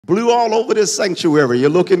Blue all over this sanctuary. You're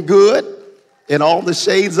looking good in all the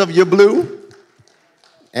shades of your blue.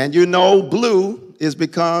 And you know blue is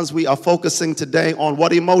because we are focusing today on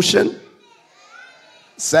what emotion?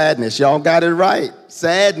 Sadness. Y'all got it right.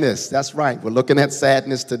 Sadness. That's right. We're looking at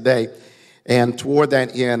sadness today. And toward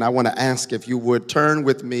that end, I want to ask if you would turn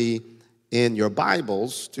with me in your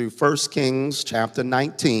Bibles to 1 Kings chapter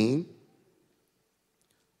 19,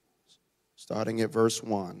 starting at verse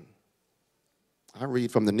 1. I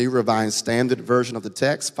read from the New Revised Standard Version of the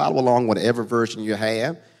text. Follow along whatever version you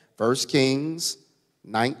have. 1 Kings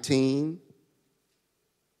 19,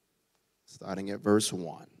 starting at verse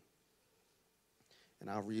 1. And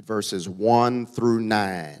I'll read verses 1 through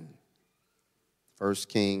 9. 1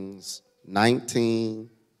 Kings 19,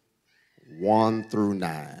 1 through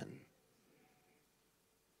 9.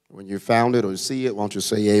 When you found it or see it, won't you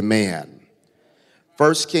say amen?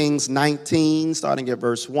 1 Kings 19, starting at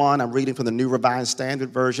verse 1. I'm reading from the New Revised Standard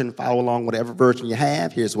Version. Follow along whatever version you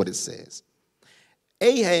have. Here's what it says.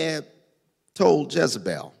 Ahab told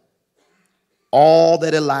Jezebel all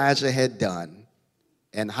that Elijah had done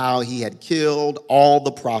and how he had killed all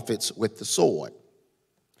the prophets with the sword.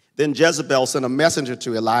 Then Jezebel sent a messenger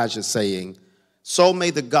to Elijah saying, "So may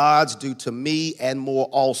the gods do to me and more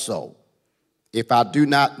also, if I do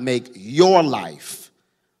not make your life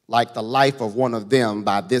like the life of one of them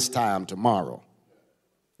by this time tomorrow."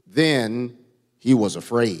 Then he was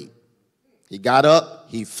afraid. He got up,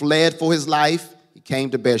 he fled for his life. He came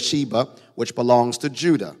to Beersheba, which belongs to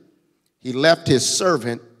Judah. He left his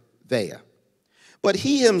servant there. But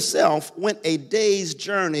he himself went a day's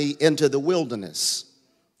journey into the wilderness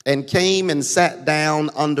and came and sat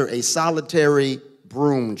down under a solitary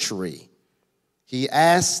broom tree. He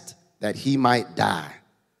asked that he might die.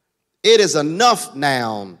 "It is enough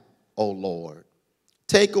now, O Lord.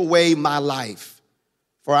 Take away my life,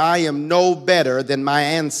 for I am no better than my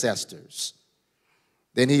ancestors."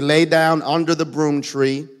 Then he lay down under the broom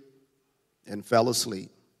tree and fell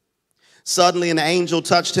asleep. Suddenly an angel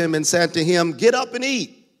touched him and said to him, "Get up and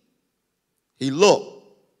eat." He looked,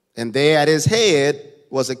 and there at his head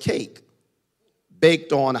was a cake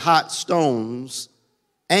baked on hot stones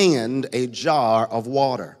and a jar of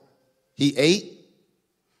water. He ate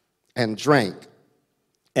and drank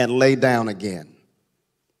and lay down again.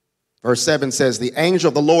 Verse 7 says, the angel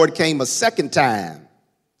of the Lord came a second time,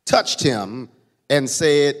 touched him, and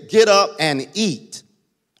said, "Get up and eat,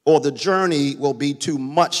 or the journey will be too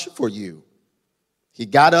much for you." He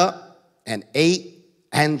got up and ate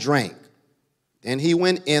and drank. Then he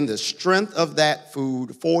went in the strength of that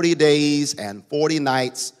food 40 days and 40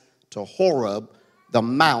 nights to Horeb, the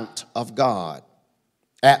mount of God.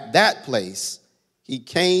 At that place, he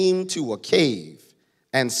came to a cave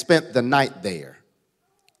and spent the night there.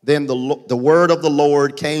 Then the word of the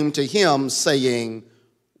Lord came to him, saying,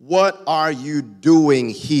 "What are you doing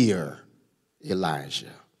here,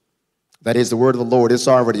 Elijah?" That is the word of the Lord. It's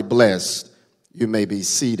already blessed. You may be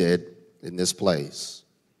seated in this place.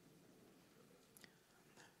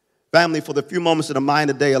 Family, for the few moments of the mind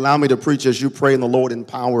today, allow me to preach as you pray in the Lord in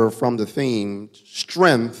power from the theme,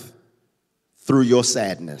 strength through your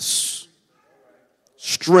sadness.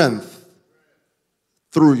 Strength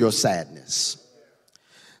through your sadness.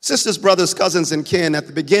 Sisters, brothers, cousins, and kin, at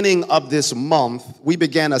the beginning of this month, we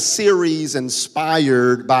began a series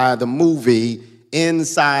inspired by the movie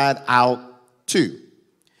Inside Out 2.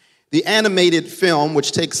 The animated film,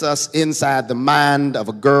 which takes us inside the mind of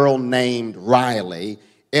a girl named Riley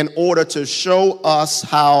in order to show us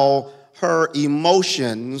how her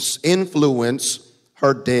emotions influence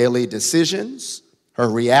her daily decisions, her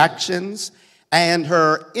reactions, and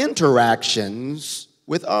her interactions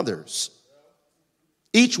with others.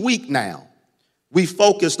 Each week now, we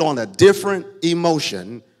focused on a different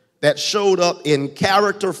emotion that showed up in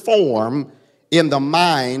character form in the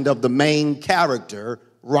mind of the main character,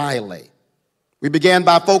 Riley. We began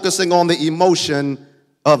by focusing on the emotion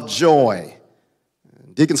of joy.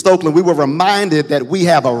 Deacon Stokeland, we were reminded that we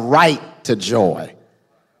have a right to joy.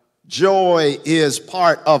 Joy is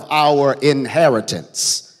part of our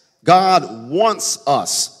inheritance. God wants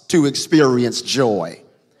us to experience joy.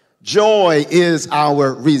 Joy is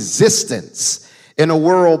our resistance in a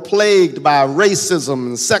world plagued by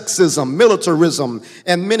racism, sexism, militarism,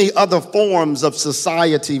 and many other forms of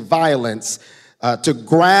society violence. To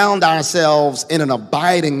ground ourselves in an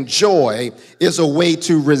abiding joy is a way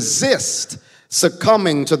to resist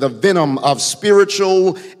succumbing to the venom of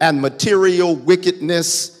spiritual and material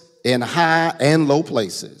wickedness in high and low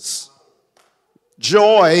places.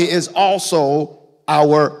 Joy is also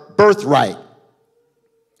our birthright.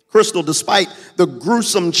 Crystal, despite the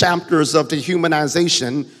gruesome chapters of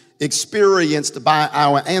dehumanization experienced by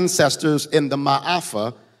our ancestors in the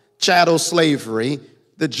Ma'afa, chattel slavery,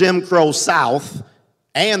 the Jim Crow South,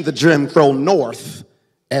 and the Jim Crow North,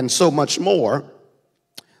 and so much more,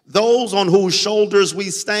 those on whose shoulders we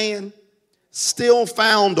stand still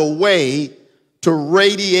found a way to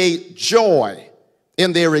radiate joy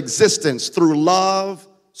in their existence through love,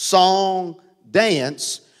 song,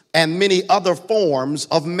 dance, and many other forms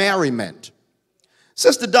of merriment.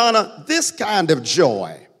 Sister Donna, this kind of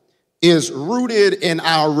joy is rooted in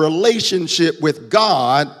our relationship with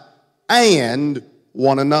God and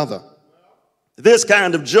one another. This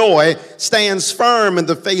kind of joy stands firm in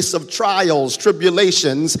the face of trials,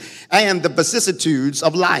 tribulations, and the vicissitudes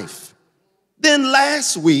of life. Then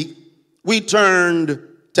last week, we turned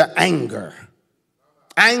to anger.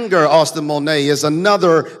 Anger, Austin Monet, is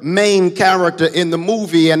another main character in the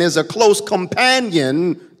movie and is a close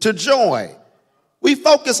companion to joy. We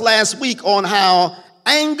focused last week on how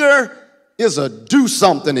anger is a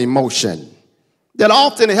do-something emotion that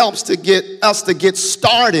often helps to get us to get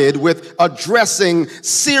started with addressing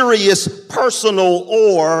serious personal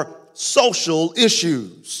or social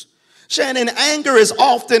issues. Shannon, anger is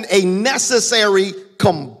often a necessary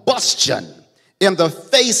combustion in the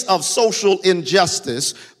face of social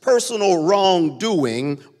injustice, personal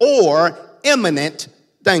wrongdoing, or imminent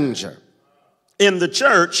danger. In the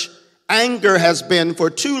church, anger has been for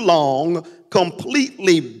too long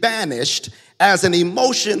completely banished as an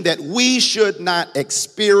emotion that we should not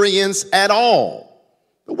experience at all.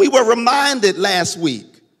 But we were reminded last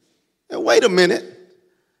week, and wait a minute,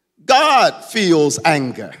 God feels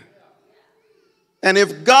anger. And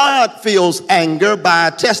if God feels anger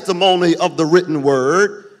by testimony of the written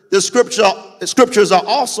word, the scriptures are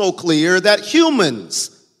also clear that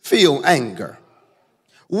humans feel anger.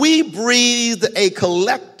 We breathed a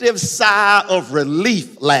collective sigh of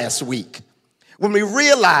relief last week when we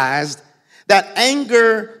realized that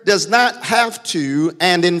anger does not have to,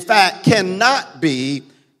 and in fact cannot be,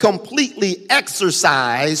 completely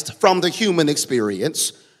exorcised from the human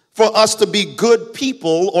experience for us to be good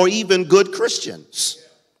people or even good Christians.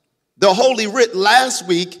 The Holy Writ last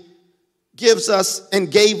week gives us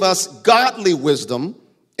and gave us godly wisdom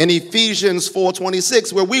in Ephesians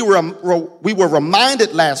 4:26, where we were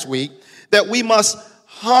reminded last week that we must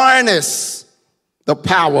harness the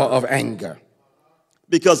power of anger.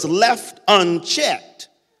 Because left unchecked,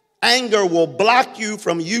 anger will block you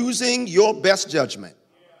from using your best judgment.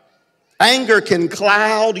 Anger can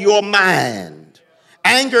cloud your mind.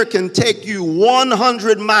 Anger can take you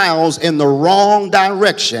 100 miles in the wrong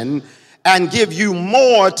direction and give you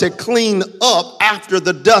more to clean up after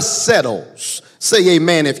the dust settles. Say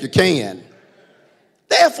amen if you can.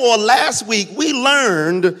 Therefore, last week we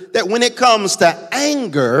learned that when it comes to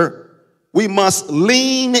anger, we must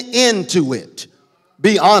lean into it.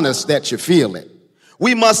 Be honest that you feel it.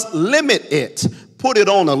 We must limit it, put it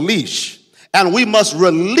on a leash, and we must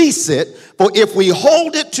release it, for if we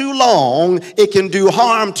hold it too long, it can do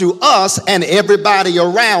harm to us and everybody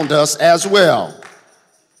around us as well.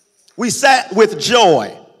 We sat with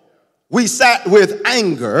joy. We sat with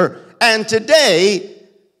anger. And today,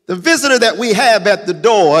 the visitor that we have at the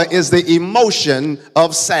door is the emotion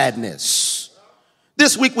of sadness.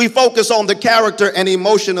 This week we focus on the character and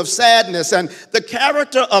emotion of sadness, and the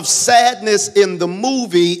character of sadness in the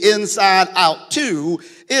movie Inside Out 2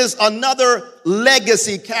 is another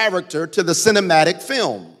legacy character to the cinematic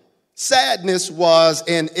film. Sadness was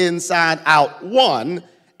in Inside Out 1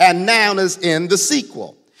 and now is in the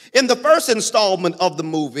sequel. In the first installment of the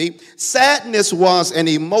movie, sadness was an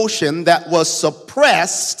emotion that was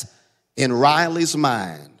suppressed in Riley's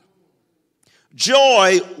mind.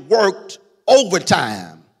 Joy worked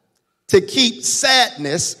overtime to keep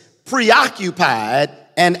sadness preoccupied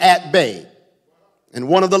and at bay. And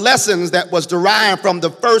one of the lessons that was derived from the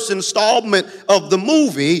first installment of the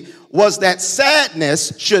movie was that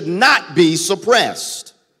sadness should not be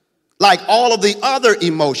suppressed. Like all of the other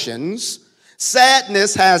emotions,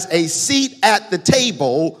 sadness has a seat at the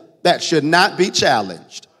table that should not be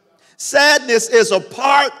challenged. Sadness is a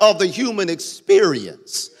part of the human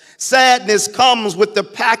experience. Sadness comes with the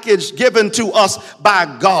package given to us by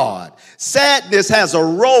God. Sadness has a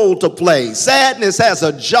role to play. Sadness has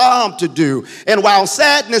a job to do. And while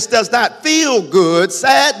sadness does not feel good,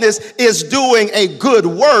 sadness is doing a good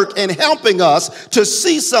work in helping us to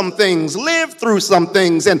see some things, live through some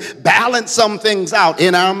things, and balance some things out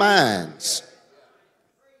in our minds.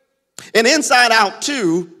 In Inside Out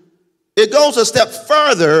 2, it goes a step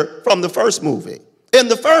further from the first movie. In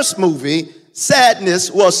the first movie,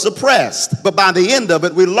 sadness was suppressed, but by the end of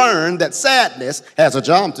it, we learned that sadness has a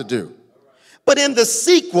job to do. But in the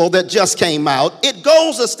sequel that just came out, it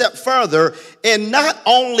goes a step further in not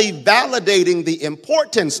only validating the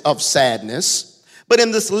importance of sadness, but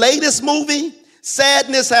in this latest movie,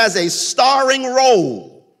 sadness has a starring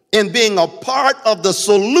role in being a part of the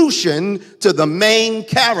solution to the main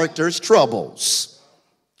character's troubles.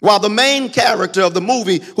 While the main character of the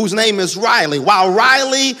movie, whose name is Riley, while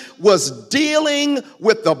Riley was dealing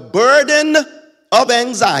with the burden of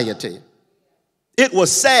anxiety, it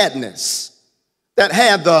was sadness that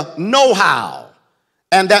had the know-how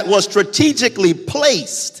and that was strategically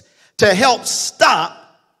placed to help stop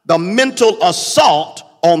the mental assault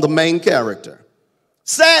on the main character.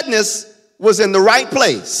 Sadness was in the right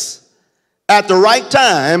place at the right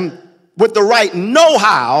time with the right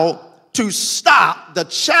know-how to stop the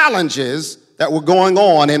challenges that were going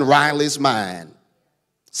on in Riley's mind.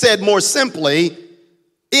 Said more simply,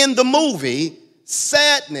 in the movie,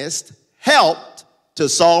 sadness helped to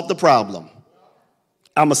solve the problem.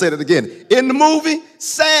 I'm going to say that again. In the movie,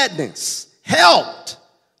 sadness helped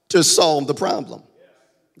to solve the problem.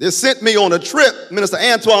 This sent me on a trip, Minister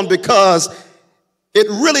Antoine, because it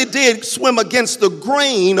really did swim against the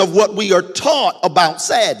grain of what we are taught about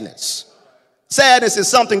sadness. Sadness is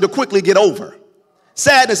something to quickly get over.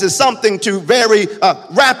 Sadness is something to very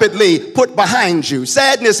rapidly put behind you.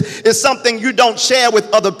 Sadness is something you don't share with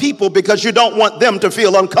other people because you don't want them to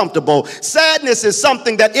feel uncomfortable. Sadness is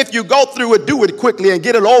something that if you go through it, do it quickly and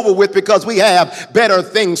get it over with because we have better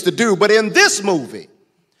things to do. But in this movie,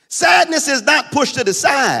 sadness is not pushed to the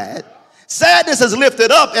side. Sadness is lifted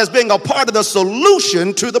up as being a part of the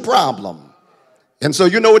solution to the problem. And so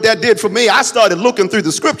you know what that did for me? I started looking through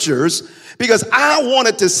the scriptures because I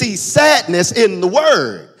wanted to see sadness in the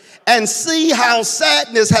word and see how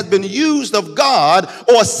sadness has been used of God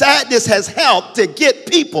or sadness has helped to get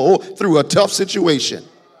people through a tough situation.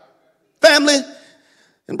 Family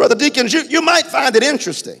and Brother Deacons, you might find it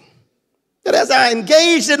interesting that as I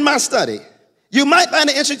engaged in my study, you might find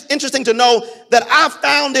it interesting to know that I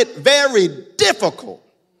found it very difficult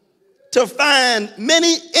to find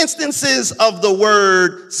many instances of the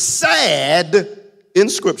word sad in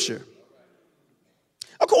Scripture.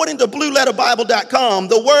 According to BlueLetterBible.com,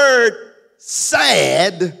 the word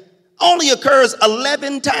sad only occurs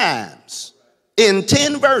 11 times in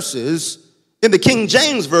 10 verses in the King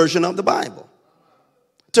James Version of the Bible.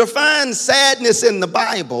 To find sadness in the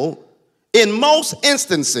Bible, in most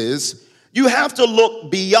instances, you have to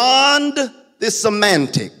look beyond the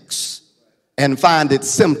semantics and find its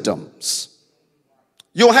symptoms.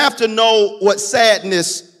 You'll have to know what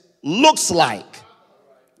sadness looks like,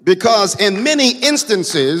 because in many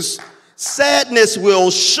instances, sadness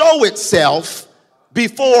will show itself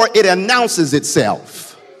before it announces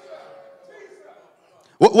itself.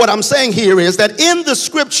 What I'm saying here is that in the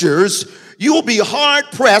scriptures, you will be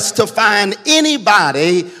hard-pressed to find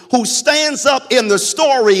anybody who stands up in the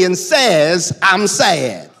story and says, I'm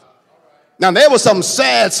sad. Now, there were some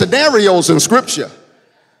sad scenarios in Scripture.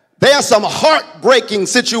 There are some heartbreaking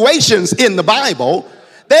situations in the Bible.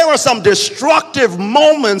 There are some destructive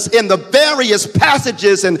moments in the various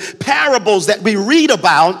passages and parables that we read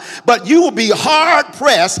about, but you will be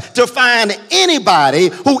hard-pressed to find anybody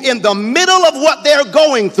who in the middle of what they're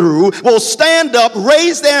going through will stand up,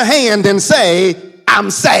 raise their hand, and say, I'm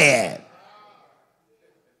sad.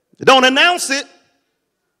 Don't announce it,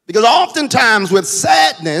 because oftentimes with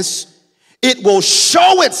sadness, it will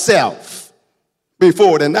show itself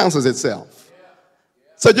before it announces itself.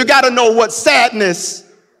 So you got to know what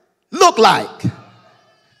sadness look like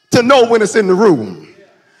to know when it's in the room.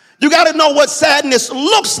 You got to know what sadness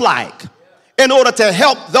looks like in order to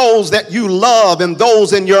help those that you love and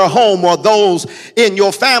those in your home or those in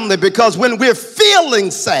your family, because when we're feeling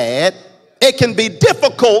sad, it can be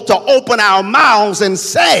difficult to open our mouths and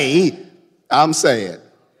say, I'm sad.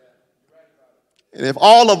 And if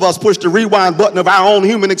all of us push the rewind button of our own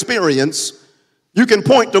human experience, you can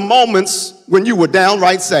point to moments when you were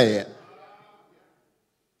downright sad.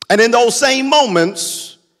 And in those same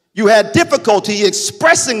moments, you had difficulty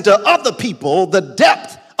expressing to other people the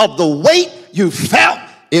depth of the weight you felt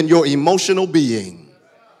in your emotional being.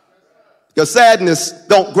 Because sadness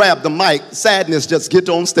don't grab the mic. Sadness just gets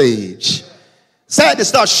on stage. Sadness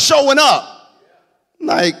starts showing up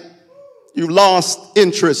like you lost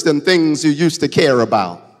interest in things you used to care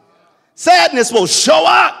about. Sadness will show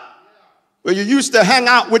up where you used to hang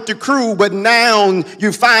out with the crew, but now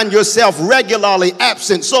you find yourself regularly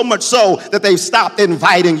absent, so much so that they've stopped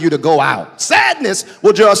inviting you to go out. Sadness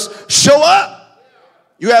will just show up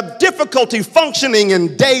You have difficulty functioning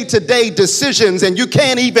in day-to-day decisions, and you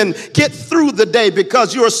can't even get through the day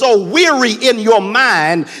because you're so weary in your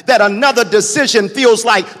mind that another decision feels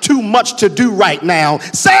like too much to do right now.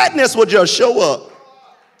 Sadness will just show up.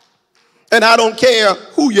 And I don't care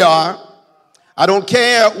who you are. I don't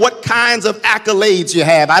care what kinds of accolades you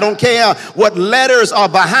have. I don't care what letters are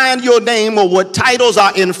behind your name or what titles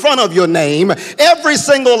are in front of your name. Every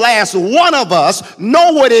single last one of us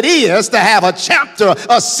know what it is to have a chapter,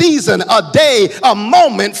 a season, a day, a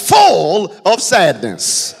moment full of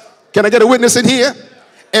sadness. Can I get a witness in here?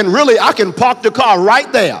 And really, I can park the car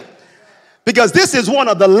right there because this is one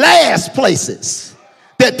of the last places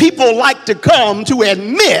that people like to come to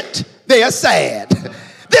admit they are sad.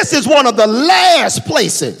 This is one of the last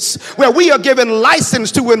places where we are given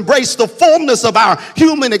license to embrace the fullness of our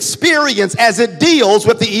human experience as it deals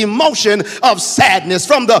with the emotion of sadness.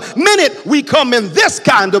 From the minute we come in this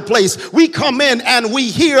kind of place, we come in and we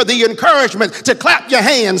hear the encouragement to clap your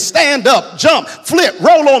hands, stand up, jump, flip,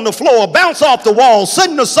 roll on the floor, bounce off the wall,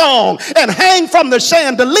 sing the song, and hang from the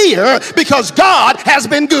chandelier because God has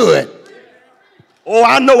been good. Oh,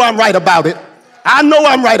 I know I'm right about it. I know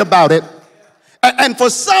I'm right about it. And for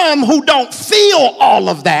some who don't feel all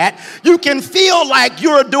of that, you can feel like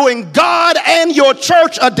you're doing God and your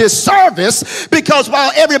church a disservice because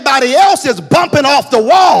while everybody else is bumping off the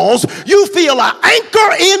walls, you feel an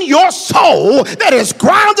anchor in your soul that is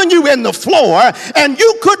grounding you in the floor, and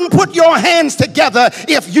you couldn't put your hands together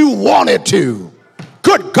if you wanted to.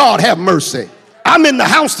 Good God, have mercy. I'm in the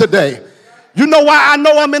house today. You know why I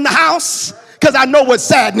know I'm in the house? Because I know what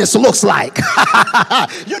sadness looks like.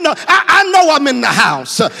 You know, I know I'm in the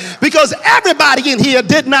house because everybody in here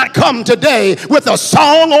did not come today with a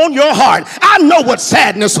song on your heart. I know what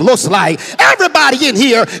sadness looks like. Everybody in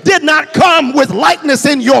here did not come with lightness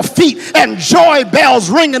in your feet and joy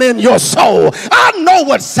bells ringing in your soul. I know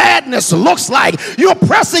what sadness looks like. You're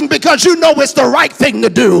pressing because you know it's the right thing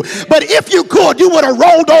to do. But if you could, you would have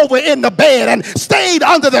rolled over in the bed and stayed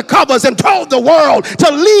under the covers and told the world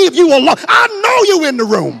to leave you alone. I know you in the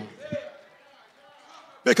room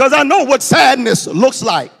because I know what sadness looks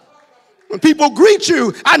like. When people greet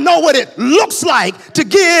you, I know what it looks like to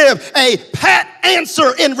give a pat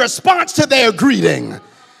answer in response to their greeting.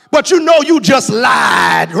 But you know you just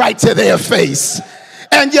lied right to their face.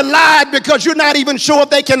 And you lied because you're not even sure if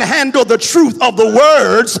they can handle the truth of the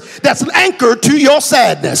words that's anchored to your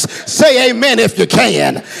sadness. Say amen if you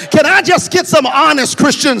can. Can I just get some honest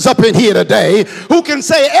Christians up in here today who can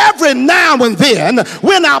say every now and then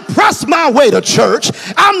when I press my way to church,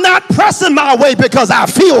 I'm not pressing my way because I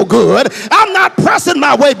feel good. I'm not pressing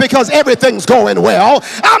my way because everything's going well.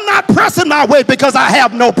 I'm not pressing my way because I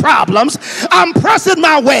have no problems. I'm pressing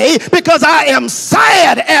my way because I am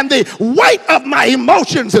sad and the weight of my emotions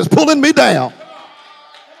is pulling me down.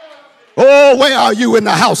 Oh, where are you in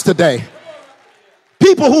the house today?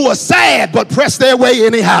 People who are sad but press their way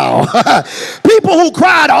anyhow. People who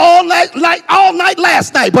cried all night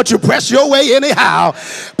last night, but you press your way anyhow.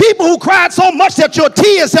 People who cried so much that your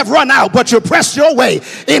tears have run out, but you press your way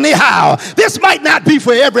anyhow. This might not be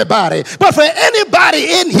for everybody, but for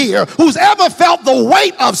anybody in here who's ever felt the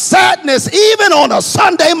weight of sadness, even on a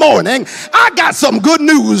Sunday morning, I got some good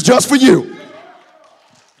news just for you.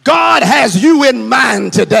 God has you in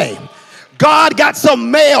mind today. God got some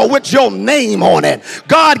mail with your name on it.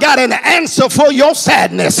 God got an answer for your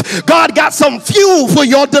sadness. God got some fuel for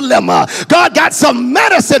your dilemma. God got some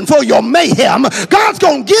medicine for your mayhem. God's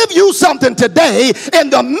going to give you something today in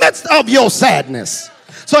the midst of your sadness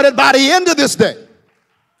so that by the end of this day,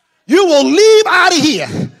 you will leave out of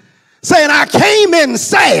here saying, I came in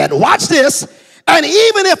sad. Watch this. And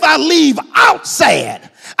even if I leave out sad,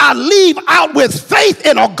 I leave out with faith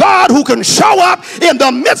in a God who can show up in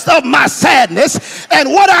the midst of my sadness. And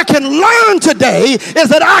what I can learn today is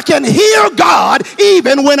that I can hear God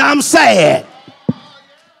even when I'm sad.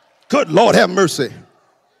 Good Lord, have mercy.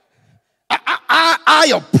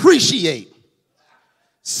 I appreciate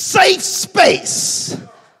safe space,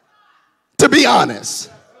 to be honest.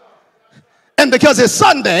 And because it's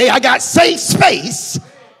Sunday, I got safe space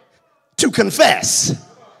to confess.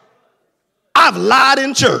 I've lied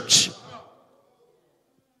in church.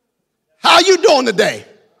 How you doing today?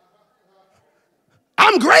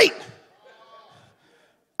 I'm great.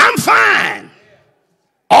 I'm fine.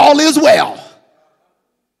 All is well.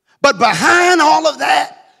 But behind all of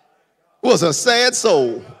that was a sad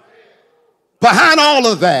soul. Behind all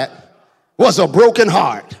of that was a broken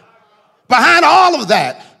heart. Behind all of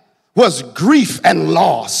that was grief and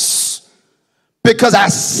loss. Because I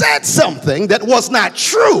said something that was not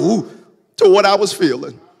true to what I was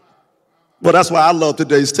feeling. Well, that's why I love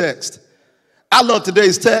today's text. I love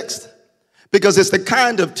today's text because it's the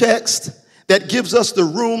kind of text that gives us the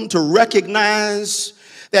room to recognize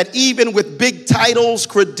that even with big titles,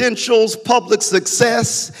 credentials, public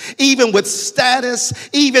success, even with status,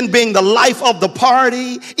 even being the life of the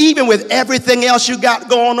party, even with everything else you got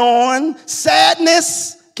going on,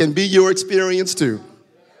 sadness can be your experience too.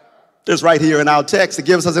 It's right here in our text. It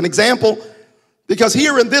gives us an example because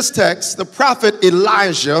here in this text, the prophet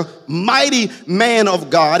Elijah, mighty man of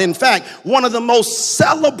God, in fact, one of the most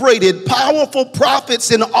celebrated, powerful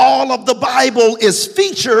prophets in all of the Bible is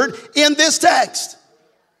featured in this text.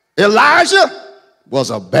 Elijah was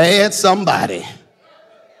a bad somebody.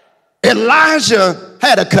 Elijah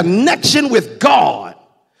had a connection with God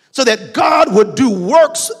so that God would do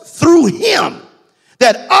works through him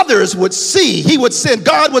that others would see.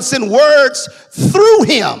 God would send words through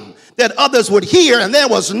him that others would hear. And there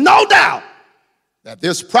was no doubt that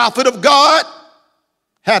this prophet of God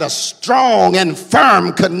had a strong and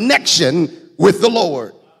firm connection with the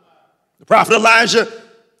Lord. The prophet Elijah,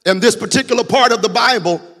 in this particular part of the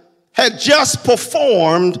Bible, had just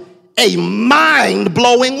performed a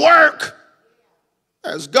mind-blowing work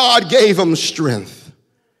as God gave him strength.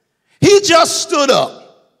 He just stood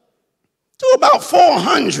up to about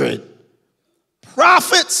 400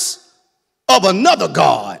 prophets of another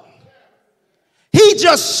God. He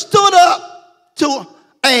just stood up to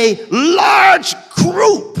a large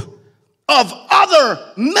group of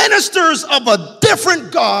other ministers of a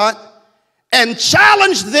different God and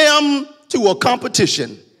challenged them to a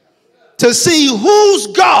competition to see whose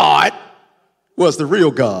God was the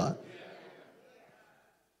real God.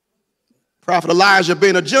 Prophet Elijah,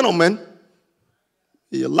 being a gentleman,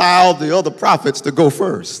 he allowed the other prophets to go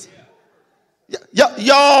first.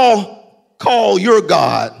 Y'all call your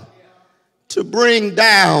God to bring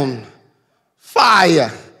down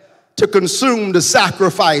fire to consume the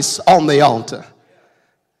sacrifice on the altar.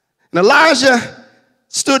 And Elijah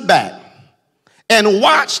stood back and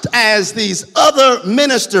watched as these other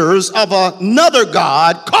ministers of another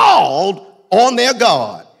God called on their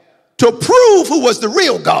God to prove who was the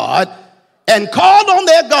real God and called on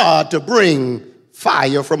their God to bring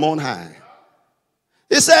fire from on high.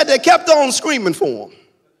 It said they kept on screaming for him.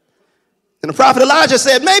 And the prophet Elijah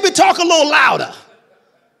said, maybe talk a little louder.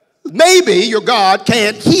 Maybe your God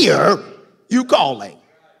can't hear you calling.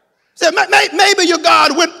 Said, maybe your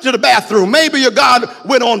God went to the bathroom. Maybe your God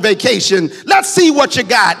went on vacation. Let's see what you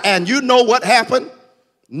got. And you know what happened?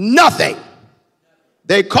 Nothing.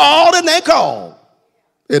 They called and they called,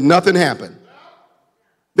 and nothing happened.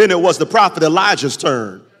 Then it was the prophet Elijah's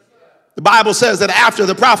turn. The Bible says that after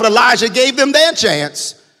the prophet Elijah gave them their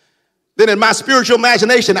chance, then in my spiritual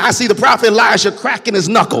imagination, I see the prophet Elijah cracking his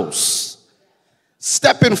knuckles,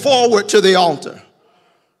 stepping forward to the altar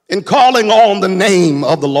and calling on the name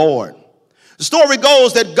of the Lord. The story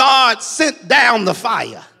goes that God sent down the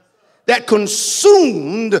fire that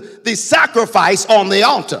consumed the sacrifice on the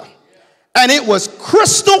altar. And it was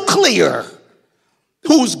crystal clear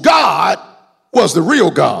whose God was the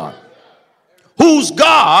real God, whose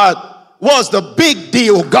God was the big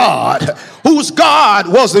deal God, whose God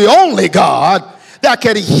was the only God that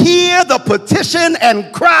could hear the petition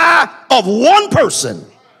and cry of one person.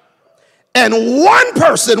 And one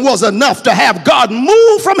person was enough to have God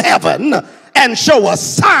move from heaven and show a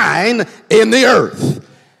sign in the earth.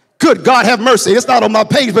 Good God have mercy. It's not on my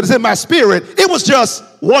page, but it's in my spirit. It was just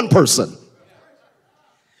one person.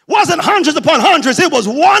 Wasn't hundreds upon hundreds. It was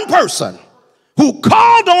one person who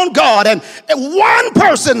called on God, and one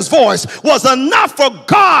person's voice was enough for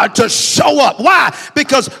God to show up. Why?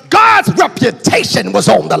 Because God's reputation was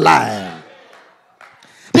on the line.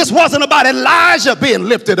 This wasn't about Elijah being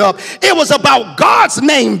lifted up. It was about God's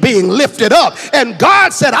name being lifted up. And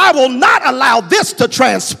God said, I will not allow this to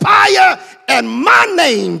transpire and my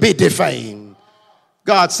name be defamed.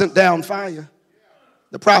 God sent down fire.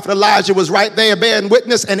 The prophet Elijah was right there bearing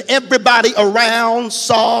witness, and everybody around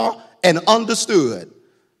saw and understood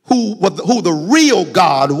who the real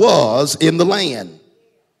God was in the land.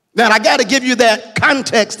 Now, I got to give you that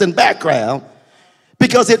context and background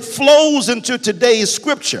because it flows into today's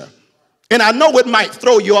scripture. And I know it might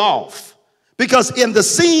throw you off because in the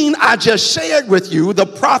scene I just shared with you, the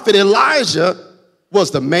prophet Elijah was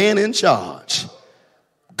the man in charge.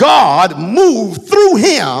 God moved through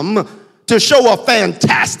him to show a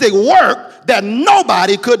fantastic work that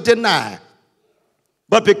nobody could deny.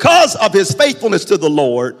 But because of his faithfulness to the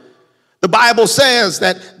Lord, the Bible says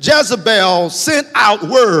that Jezebel sent out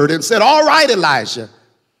word and said, all right, Elijah,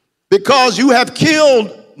 because you have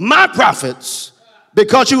killed my prophets,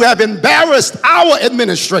 because you have embarrassed our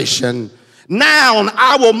administration, now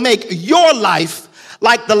I will make your life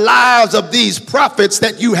like the lives of these prophets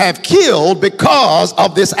that you have killed because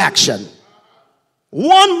of this action.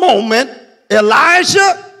 One moment,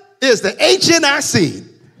 Elijah is the HNIC.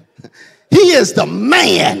 He is the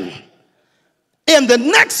man. In the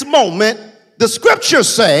next moment, the scriptures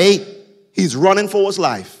say he's running for his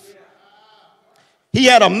life. He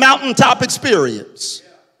had a mountaintop experience.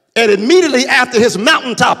 And immediately after his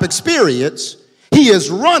mountaintop experience, he is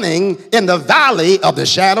running in the valley of the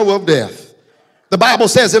shadow of death. The Bible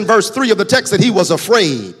says in verse 3 of the text that he was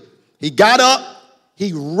afraid. He got up,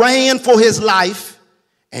 he ran for his life,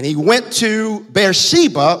 and he went to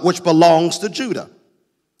Beersheba, which belongs to Judah.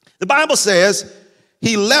 The Bible says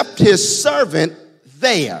he left his servant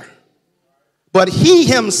there, but he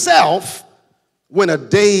himself went a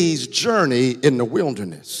day's journey in the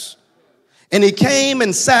wilderness. And he came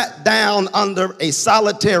and sat down under a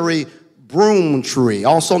solitary broom tree,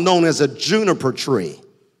 also known as a juniper tree.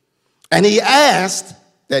 And he asked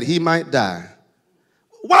that he might die.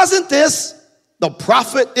 Wasn't this the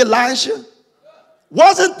prophet Elijah?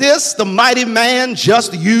 Wasn't this the mighty man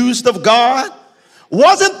just used of God?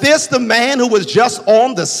 Wasn't this the man who was just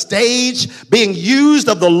on the stage being used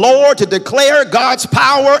of the Lord to declare God's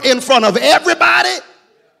power in front of everybody?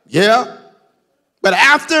 Yeah. But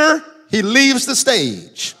after he leaves the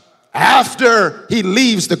stage, after he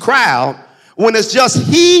leaves the crowd, when it's just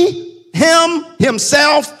he, him,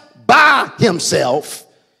 himself, by himself,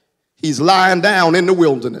 he's lying down in the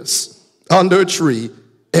wilderness under a tree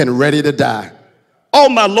and ready to die. Oh,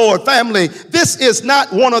 my Lord, family, this is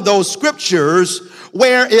not one of those scriptures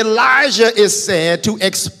where Elijah is said to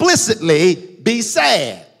explicitly be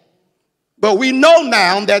sad. But we know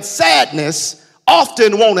now that sadness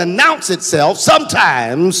often won't announce itself.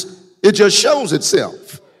 Sometimes it just shows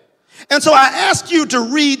itself. And so I ask you to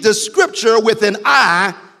read the scripture with an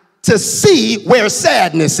eye to see where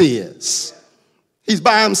sadness is. He's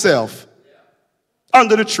by himself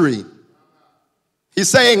under the tree. He's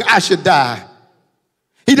saying, I should die.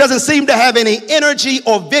 He doesn't seem to have any energy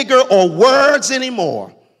or vigor or words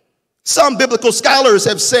anymore. Some biblical scholars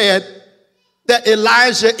have said that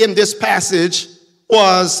Elijah in this passage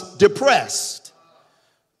was depressed.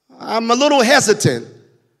 I'm a little hesitant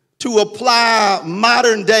to apply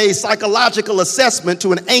modern day psychological assessment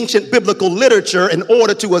to an ancient biblical literature in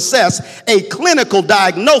order to assess a clinical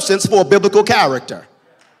diagnosis for a biblical character.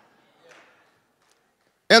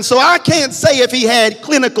 And so I can't say if he had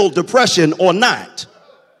clinical depression or not.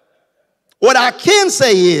 What I can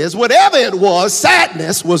say is, whatever it was,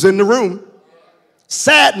 sadness was in the room.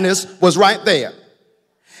 Sadness was right there.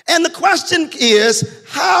 And the question is,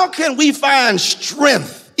 how can we find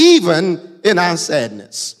strength even in our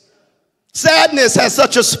sadness? Sadness has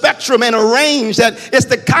such a spectrum and a range that it's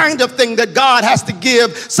the kind of thing that God has to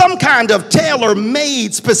give some kind of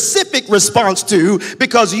tailor-made specific response to,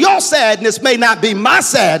 because your sadness may not be my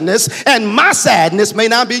sadness and my sadness may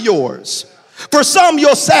not be yours. For some,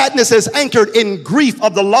 your sadness is anchored in grief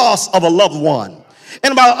of the loss of a loved one.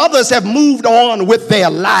 And while others have moved on with their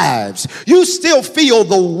lives, you still feel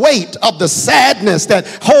the weight of the sadness that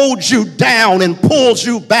holds you down and pulls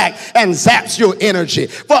you back and zaps your energy.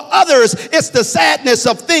 For others, it's the sadness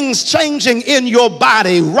of things changing in your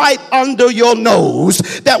body right under your nose,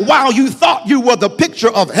 that while you thought you were the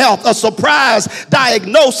picture of health, a surprise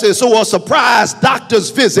diagnosis or a surprise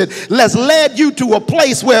doctor's visit has led you to a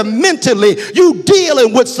place where mentally you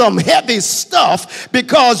dealing with some heavy stuff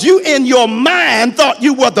because you in your mind thought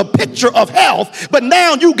you were the picture of health, but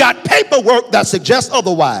now you got paperwork that suggests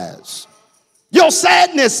otherwise. Your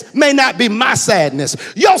sadness may not be my sadness.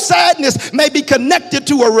 Your sadness may be connected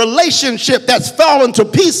to a relationship that's fallen to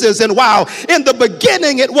pieces, and while in the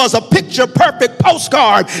beginning it was a picture perfect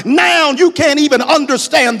postcard, now you can't even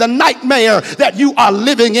understand the nightmare that you are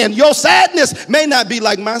living in. Your sadness may not be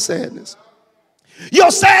like my sadness.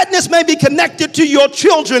 Your sadness may be connected to your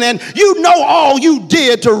children, and you know all you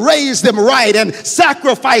did to raise them right and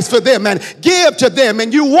sacrifice for them and give to them,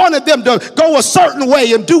 and you wanted them to go a certain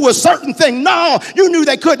way and do a certain thing. No, you knew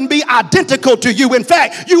they couldn't be identical to you. In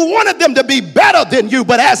fact, you wanted them to be better than you,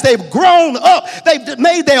 but as they've grown up, they've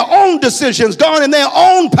made their own decisions, gone in their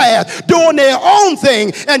own path, doing their own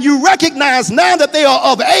thing, and you recognize now that they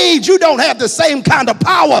are of age, you don't have the same kind of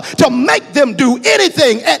power to make them do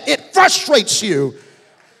anything, and it frustrates you.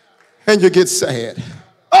 And you get sad.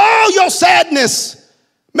 Oh, your sadness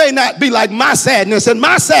may not be like my sadness, and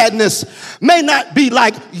my sadness may not be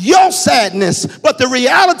like your sadness. But the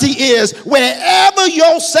reality is, wherever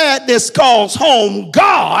your sadness calls home,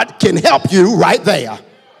 God can help you right there.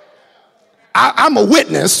 I'm a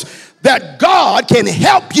witness that God can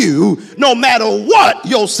help you no matter what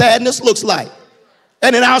your sadness looks like.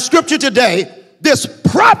 And in our scripture today, this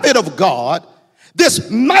prophet of God, this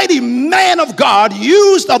mighty man of God,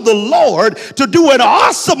 used of the Lord to do an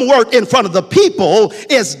awesome work in front of the people,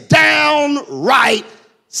 is downright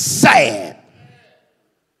sad.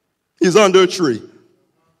 He's under a tree.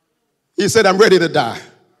 He said, I'm ready to die.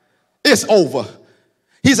 It's over.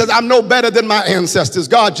 He says, I'm no better than my ancestors.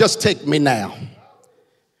 God, just take me now.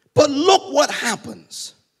 But look what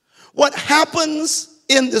happens. What happens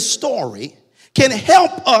in the story can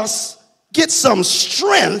help us get some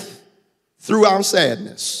strength through our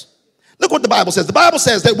sadness. Look what the Bible says. The Bible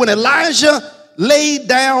says that when Elijah laid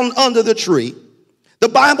down under the tree, the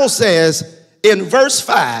Bible says in verse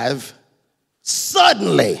 5,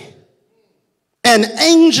 suddenly an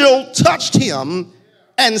angel touched him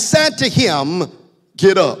and said to him,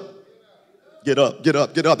 get up. Get up, get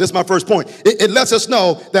up, get up. This is my first point. It lets us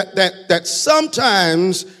know that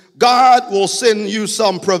sometimes God will send you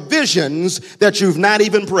some provisions that you've not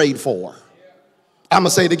even prayed for. I'm going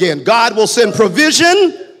to say it again. God will send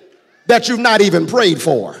provision that you've not even prayed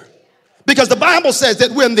for. Because the Bible says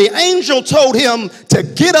that when the angel told him to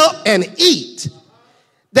get up and eat,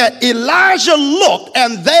 that Elijah looked,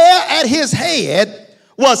 and there at his head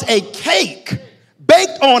was a cake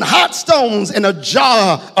baked on hot stones in a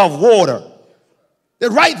jar of water.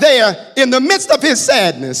 That right there in the midst of his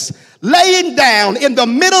sadness, laying down in the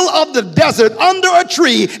middle of the desert under a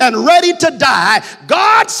tree and ready to die,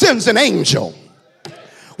 God sends an angel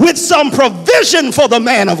with some provision for the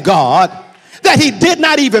man of God that he did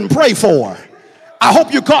not even pray for. I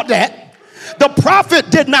hope you caught that. The prophet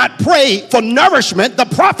did not pray for nourishment. The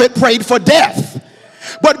prophet prayed for death.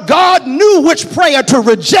 But God knew which prayer to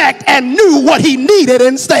reject and knew what he needed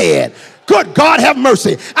instead. Good God, have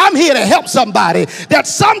mercy. I'm here to help somebody that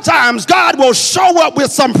sometimes God will show up with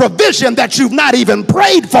some provision that you've not even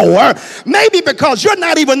prayed for, maybe because you're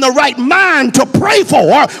not even the right mind to pray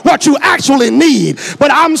for what you actually need.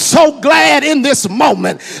 But I'm so glad in this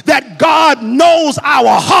moment that God knows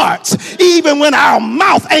our hearts even when our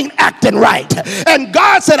mouth ain't acting right. And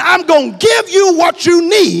God said, I'm going to give you what you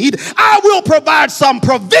need. I will provide some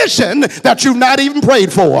provision that you've not even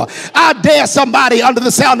prayed for. I dare somebody under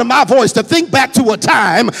the sound of my voice to think back to a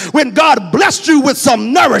time when God blessed you with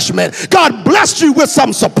some nourishment. God blessed you with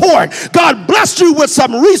some support. God blessed you with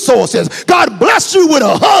some resources. God blessed you with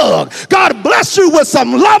a hug. God blessed you with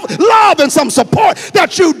some love and some support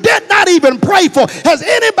that you did not even pray for. Has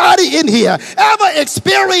anybody in here ever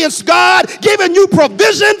experienced God giving you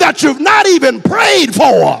provision that you've not even prayed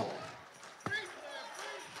for?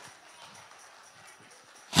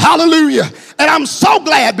 Hallelujah. And I'm so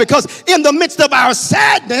glad, because in the midst of our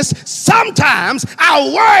sadness, sometimes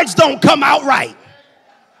our words don't come out right.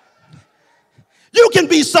 You can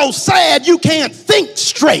be so sad you can't think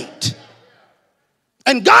straight.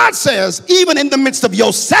 And God says, even in the midst of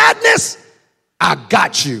your sadness, I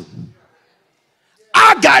got you.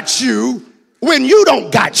 I got you when you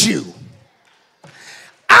don't got you.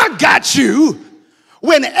 I got you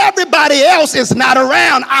when everybody else is not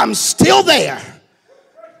around. I'm still there.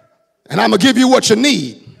 And I'm going to give you what you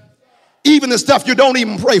need, even the stuff you don't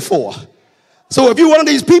even pray for. So if you're one of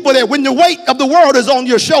these people that when the weight of the world is on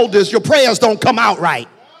your shoulders, your prayers don't come out right.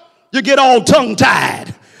 You get all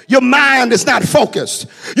tongue-tied. Your mind is not focused.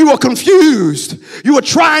 You are confused. You are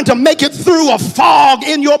trying to make it through a fog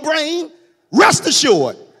in your brain. Rest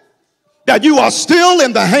assured that you are still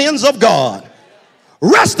in the hands of God.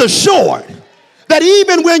 Rest assured that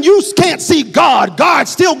even when you can't see God, God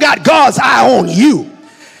still got God's eye on you.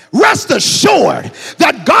 Rest assured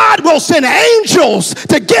that God will send angels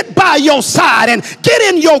to get by your side and get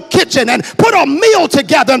in your kitchen and put a meal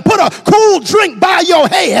together and put a cool drink by your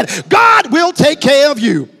head. God will take care of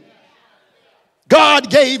you. God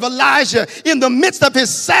gave Elijah, in the midst of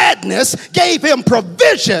his sadness, gave him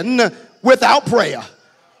provision without prayer.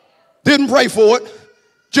 Didn't pray for it,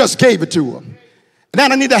 just gave it to him. Now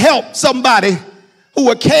I need to help somebody who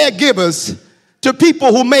are caregivers to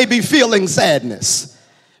people who may be feeling sadness.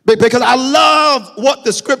 Because I love what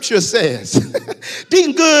the scripture says.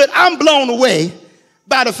 Dean Good, I'm blown away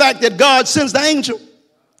by the fact that God sends the angel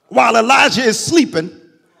while Elijah is sleeping.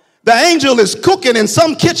 The angel is cooking in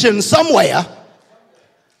some kitchen somewhere,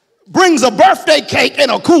 brings a birthday cake and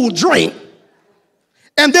a cool drink.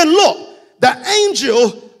 And then look, the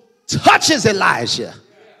angel touches Elijah,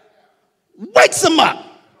 wakes him up,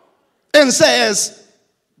 and says,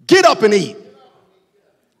 get up and eat.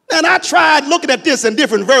 And I tried looking at this in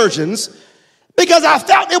different versions because I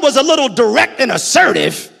felt it was a little direct and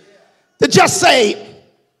assertive to just say,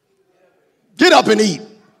 get up and eat.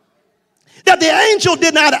 That the angel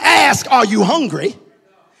did not ask, are you hungry?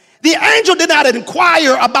 The angel did not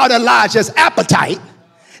inquire about Elijah's appetite.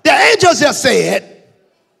 The angel just said,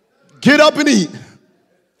 get up and eat.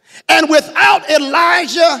 And without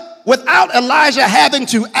Elijah having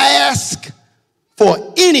to ask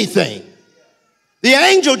for anything, the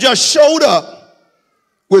angel just showed up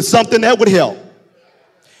with something that would help.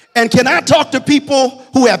 And can I talk to people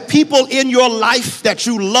who have people in your life that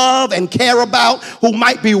you love and care about who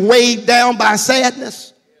might be weighed down by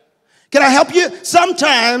sadness? Can I help you?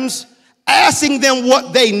 Sometimes asking them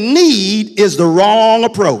what they need is the wrong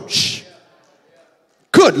approach.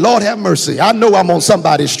 Good Lord have mercy. I know I'm on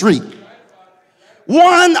somebody's street.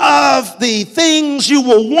 One of the things you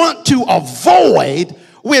will want to avoid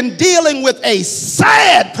when dealing with a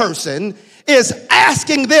sad person is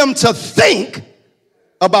asking them to think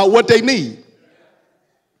about what they need.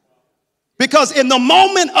 Because in the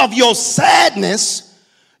moment of your sadness,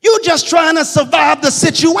 you're just trying to survive the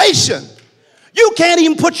situation. You can't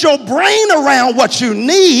even put your brain around what you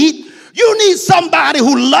need. You need somebody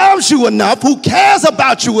who loves you enough, who cares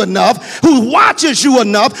about you enough, who watches you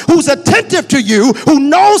enough, who's attentive to you, who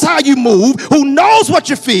knows how you move, who knows what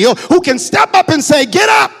you feel, who can step up and say, get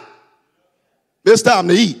up. It's time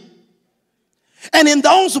to eat. And in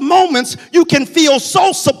those moments, you can feel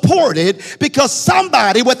so supported because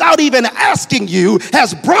somebody, without even asking you,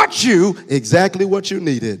 has brought you exactly what you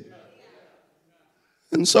needed.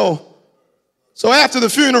 And so after the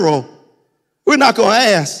funeral, we're not going to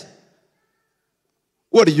ask,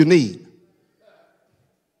 what do you need?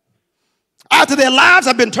 After their lives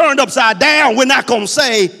have been turned upside down, we're not going to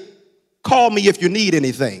say, call me if you need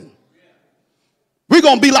anything. We're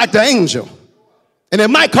going to be like the angel. And it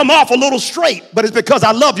might come off a little straight, but it's because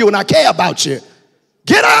I love you and I care about you.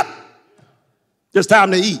 Get up. It's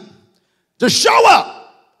time to eat. To show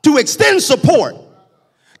up, to extend support,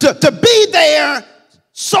 to be there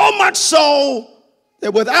so much so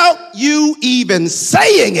that without you even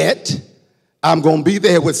saying it, I'm going to be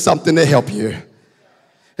there with something to help you.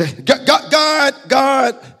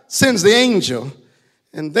 God sends the angel,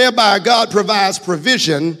 and thereby God provides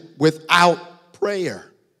provision without prayer.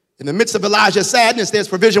 In the midst of Elijah's sadness, there's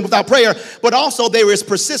provision without prayer, but also there is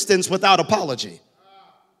persistence without apology.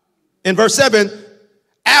 In verse 7,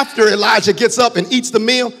 after Elijah gets up and eats the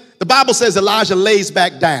meal, the Bible says Elijah lays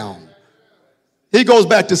back down. He goes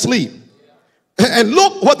back to sleep. And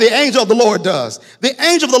look what the angel of the Lord does. The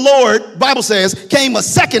angel of the Lord, Bible says, came a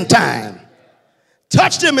second time,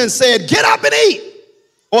 touched him and said, get up and eat,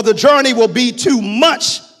 or the journey will be too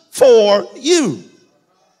much for you.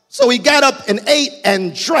 So he got up and ate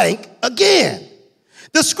and drank again.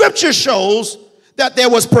 The scripture shows that there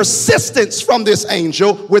was persistence from this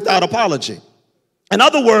angel without apology. In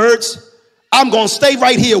other words, I'm going to stay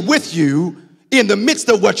right here with you in the midst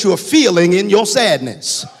of what you're feeling in your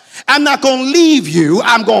sadness. I'm not going to leave you.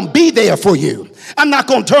 I'm going to be there for you. I'm not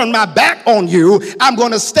going to turn my back on you. I'm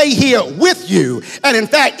going to stay here with you. And in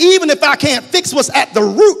fact, even if I can't fix what's at the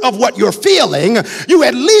root of what you're feeling, you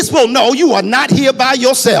at least will know you are not here by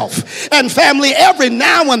yourself. And family, every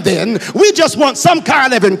now and then, we just want some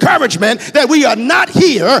kind of encouragement that we are not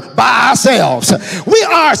here by ourselves. We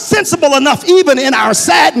are sensible enough, even in our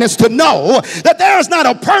sadness, to know that there is not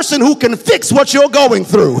a person who can fix what you're going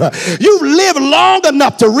through. You've lived long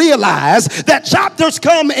enough to realize that chapters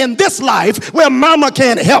come in this life where mama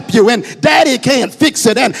can't help you and daddy can't fix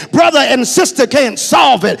it and brother and sister can't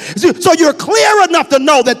solve it. So you're clear enough to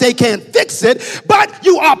know that they can't fix it, but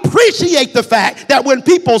you appreciate the fact that when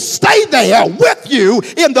people stay there with you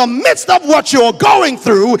in the midst of what you're going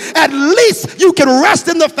through, at least you can rest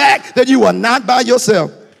in the fact that you are not by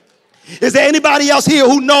yourself. Is there anybody else here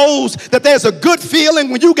who knows that there's a good feeling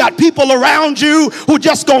when you got people around you who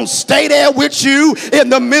just gonna stay there with you in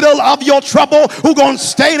the middle of your trouble, who gonna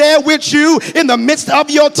stay there with you in the midst of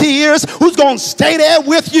your tears, who's gonna stay there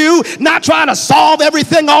with you, not trying to solve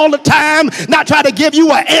everything all the time, not trying to give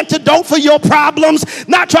you an antidote for your problems,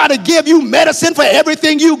 not trying to give you medicine for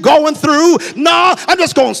everything you going through? No, I'm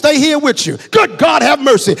just gonna stay here with you. Good God have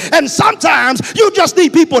mercy. And sometimes you just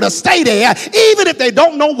need people to stay there even if they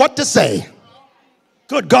don't know what to say.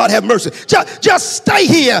 Good God have mercy. Just stay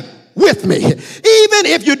here with me. Even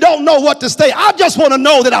if you don't know what to say, I just want to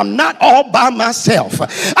know that I'm not all by myself.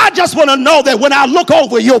 I just want to know that when I look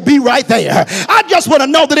over, you'll be right there. I just want to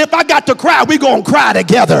know that if I got to cry, we're going to cry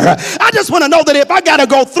together. I just want to know that if I got to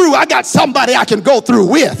go through, I got somebody I can go through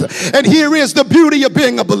with. And here is the beauty of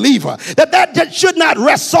being a believer, that should not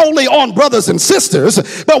rest solely on brothers and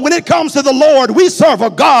sisters, but when it comes to the Lord, we serve a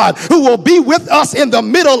God who will be with us in the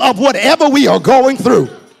middle of whatever we are going through.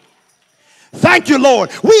 Thank you,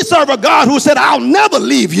 Lord. We serve a God who said, I'll never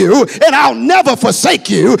leave you and I'll never forsake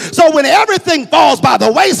you. So when everything falls by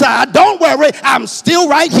the wayside, don't worry, I'm still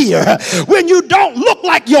right here. When you don't look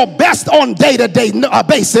like your best on day-to-day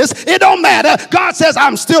basis, it don't matter. God says,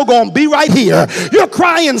 I'm still going to be right here. You're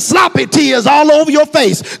crying sloppy tears all over your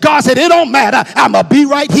face. God said, it don't matter. I'm going to be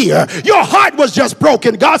right here. Your heart was just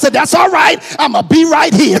broken. God said, that's all right. I'm going to be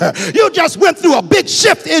right here. You just went through a big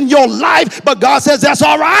shift in your life, but God says, that's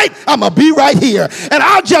all right. I'm going to be right here. And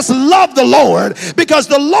I just love the Lord because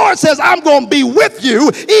the Lord says, I'm going to be with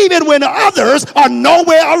you even when others are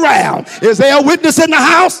nowhere around. Is there a witness in the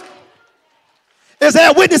house? Is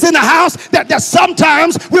there a witness in the house that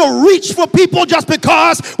sometimes we'll reach for people just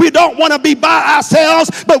because we don't want to be by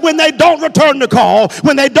ourselves, but when they don't return the call,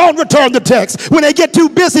 when they don't return the text, when they get too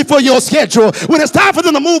busy for your schedule, when it's time for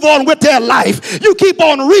them to move on with their life, you keep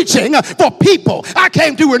on reaching for people. I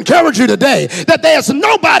came to encourage you today that there's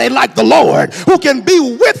nobody like the Lord who can be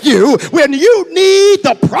with you when you need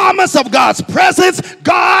the promise of God's presence.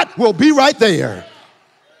 God will be right there.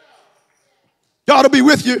 God will be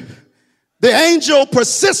with you. The angel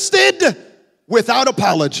persisted without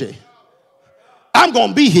apology. I'm going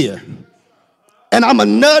to be here. And I'm going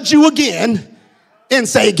to nudge you again and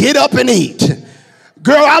say, get up and eat.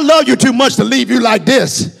 Girl, I love you too much to leave you like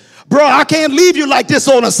this. Bro, I can't leave you like this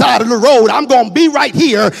on the side of the road. I'm going to be right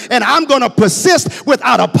here, and I'm going to persist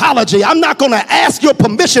without apology. I'm not going to ask your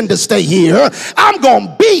permission to stay here. I'm going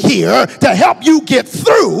to be here to help you get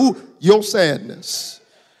through your sadness.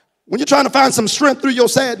 When you're trying to find some strength through your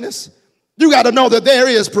sadness, you got to know that there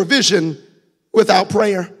is provision without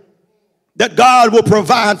prayer, that God will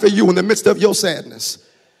provide for you in the midst of your sadness.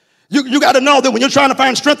 You got to know that when you're trying to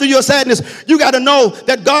find strength through your sadness, you got to know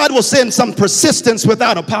that God will send some persistence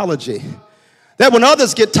without apology. That when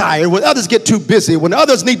others get tired, when others get too busy, when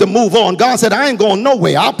others need to move on, God said, I ain't going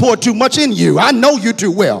nowhere. I poured too much in you. I know you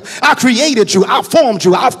too well. I created you. I formed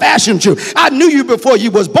you. I fashioned you. I knew you before you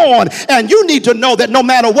was born. And you need to know that no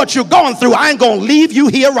matter what you're going through, I ain't going to leave you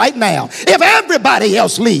here right now. If everybody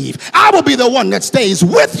else leave, I will be the one that stays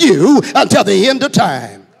with you until the end of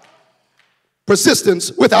time.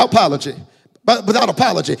 Persistence without apology. But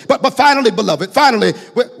finally, beloved,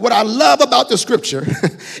 what I love about the scripture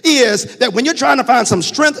is that when you're trying to find some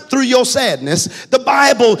strength through your sadness, the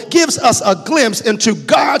Bible gives us a glimpse into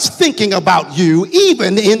God's thinking about you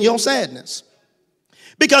even in your sadness.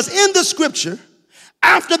 Because in the scripture,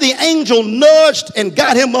 after the angel nudged and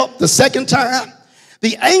got him up the second time,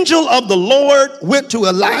 the angel of the Lord went to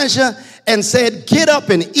Elijah and said, get up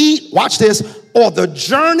and eat, watch this, or the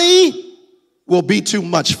journey will be too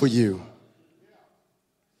much for you.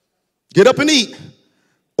 Get up and eat,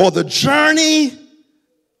 or the journey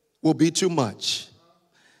will be too much.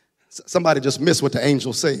 Somebody just missed what the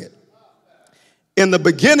angel said. In the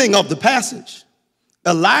beginning of the passage,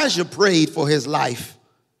 Elijah prayed for his life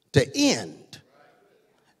to end.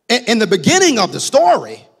 In the beginning of the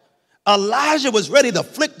story, Elijah was ready to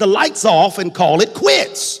flick the lights off and call it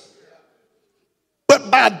quits.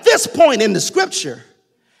 But by this point in the scripture,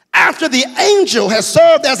 after the angel has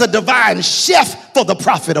served as a divine chef for the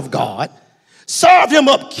prophet of God, served him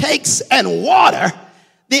up cakes and water,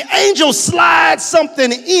 the angel slides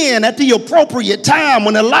something in at the appropriate time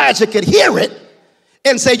when Elijah could hear it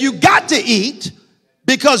and say, you got to eat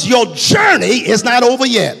because your journey is not over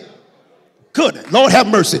yet. Good, Lord have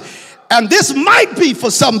mercy. And this might be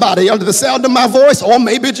for somebody under the sound of my voice, or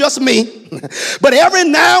maybe just me. But every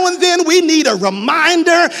now and then we need a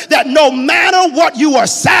reminder that no matter what you are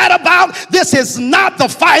sad about, this is not the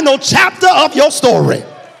final chapter of your story.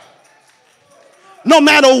 No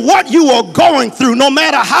matter what you are going through, no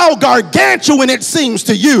matter how gargantuan it seems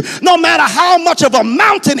to you, no matter how much of a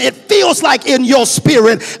mountain it feels like in your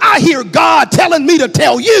spirit, I hear God telling me to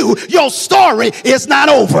tell you, your story is not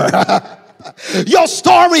over. Your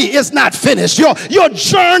story is not finished. Your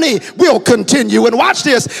journey will continue. And watch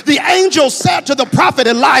this. The angel said to the prophet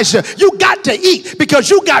Elijah, you got to eat because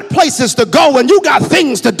you got places to go and you got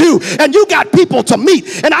things to do and you got people to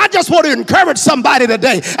meet. And I just want to encourage somebody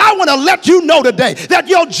today. I want to let you know today that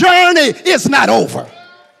your journey is not over.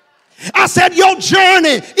 I said your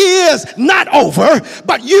journey is not over,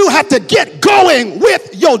 but you have to get going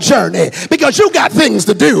with your journey because you got things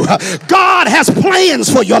to do. God has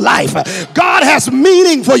plans for your life. God has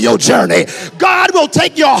meaning for your journey. God will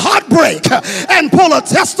take your heartbreak and pull a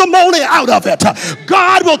testimony out of it.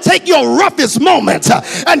 God will take your roughest moments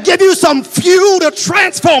and give you some fuel to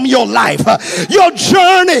transform your life. Your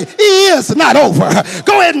journey is not over.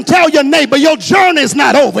 Go ahead and tell your neighbor your journey is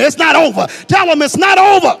not over. It's not over. Tell them it's not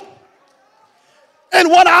over. And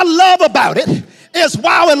what I love about it is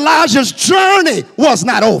while Elijah's journey was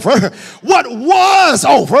not over, what was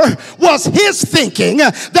over was his thinking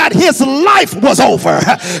that his life was over.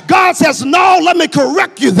 God says, no, let me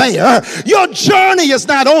correct you there. Your journey is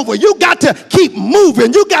not over. You got to keep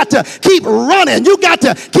moving. You got to keep running. You got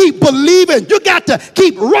to keep believing. You got to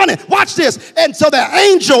keep running. Watch this. And so the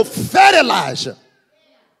angel fed Elijah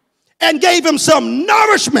and gave him some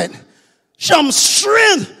nourishment, some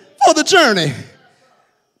strength for the journey.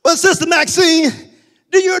 But Sister Maxine,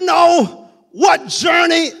 do you know what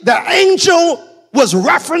journey the angel was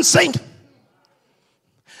referencing?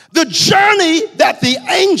 The journey that the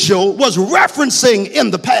angel was referencing in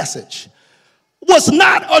the passage was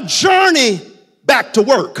not a journey back to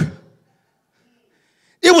work.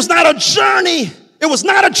 It was not a journey. It was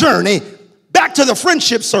not a journey back to the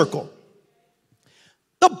friendship circle.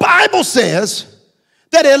 The Bible says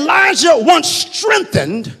that Elijah, once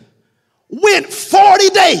strengthened, went 40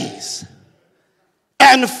 days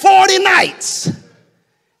and 40 nights.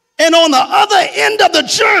 And on the other end of the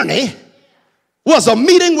journey was a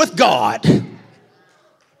meeting with God.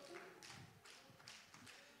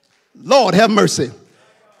 Lord have mercy.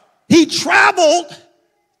 He traveled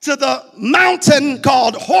to the mountain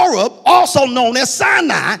called Horeb, also known as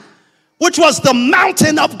Sinai, which was the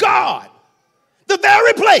mountain of God. The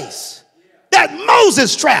very place that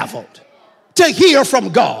Moses traveled to hear from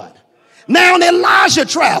God. Now Elijah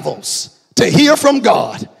travels to hear from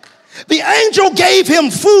God. The angel gave him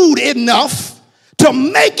food enough to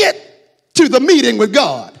make it to the meeting with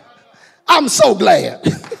God. I'm so glad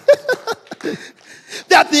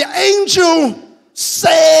that the angel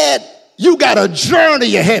said, you got a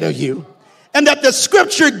journey ahead of you, and that the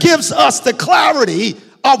scripture gives us the clarity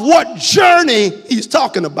of what journey he's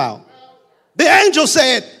talking about. The angel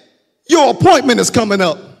said, your appointment is coming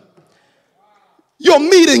up. Your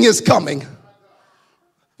meeting is coming.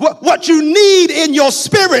 What you need in your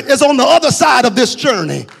spirit is on the other side of this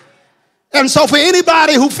journey. And so for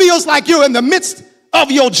anybody who feels like you're in the midst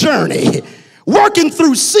of your journey, working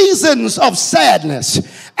through seasons of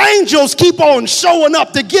sadness, angels keep on showing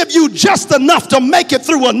up to give you just enough to make it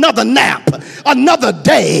through another nap, another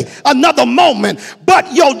day, another moment.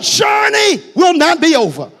 But your journey will not be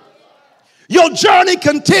over. Your journey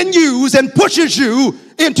continues and pushes you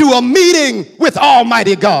into a meeting with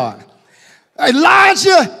Almighty God.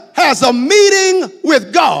 Elijah has a meeting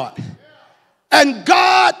with God. And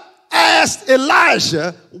God asked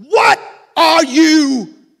Elijah, what are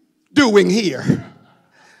you doing here?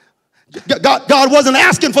 God wasn't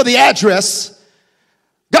asking for the address.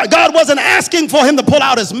 God wasn't asking for him to pull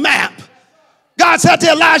out his map. God said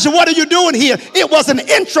to Elijah, what are you doing here? It was an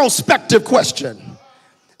introspective question.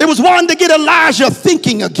 It was one to get Elijah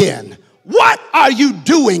thinking again. What are you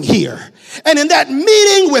doing here? And in that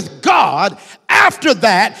meeting with God, after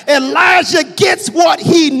that, Elijah gets what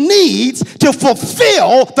he needs to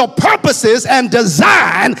fulfill the purposes and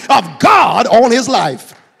design of God on his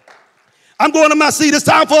life. I'm going to my seat. It's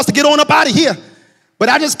time for us to get on up out of here. But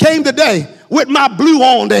I just came today with my blue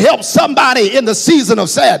on to help somebody in the season of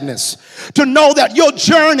sadness to know that your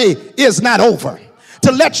journey is not over.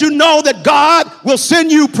 To let you know that God will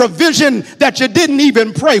send you provision that you didn't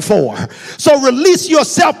even pray for. So release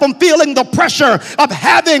yourself from feeling the pressure of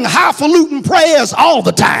having highfalutin prayers all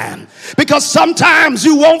the time. Because sometimes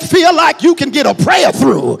you won't feel like you can get a prayer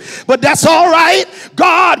through. But that's all right.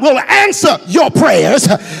 God will answer your prayers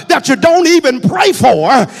that you don't even pray for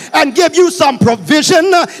and give you some provision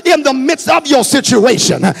in the midst of your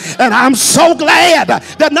situation. And I'm so glad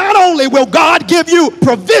that not only will God give you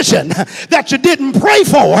provision that you didn't pray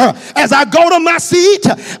for, as I go to my seat,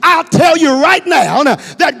 I'll tell you right now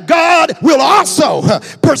that God will also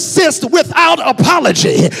persist without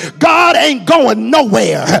apology. God ain't going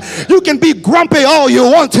nowhere. You can be grumpy all you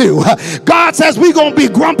want to. God says we're going to be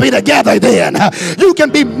grumpy together then. You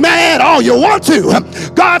can be mad all you want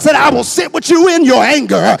to. God said I will sit with you in your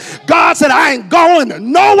anger. God said I ain't going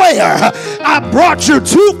nowhere. I brought you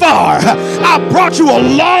too far. I brought you a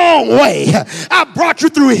long way. I brought you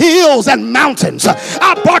through hills and mountains.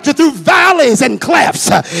 I brought you through valleys and clefts.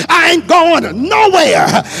 I ain't going nowhere.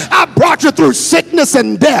 I brought you through sickness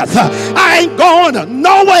and death. I ain't going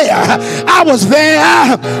nowhere. I was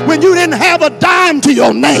there when you didn't have a dime to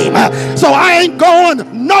your name. So I ain't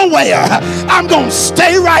going nowhere. I'm going to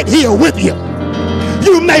stay right here with you.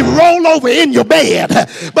 You may roll over in your bed,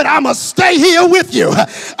 but I'm going to stay here with you.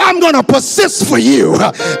 I'm going to persist for you.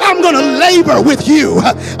 I'm going to labor with you.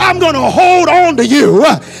 I'm going to hold on to you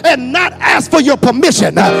and not ask for your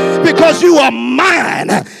permission because you are mine. mine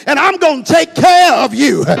and I'm going to take care of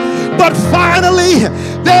you. But finally,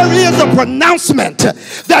 there is a pronouncement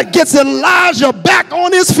that gets Elijah back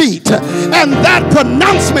on his feet. And that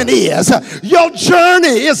pronouncement is, your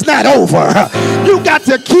journey is not over. You got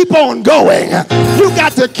to keep on going. You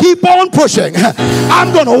got to keep on pushing.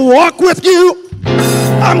 I'm going to walk with you.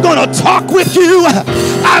 I'm going to talk with you.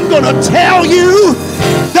 I'm going to tell you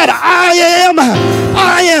that I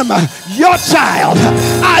am your child.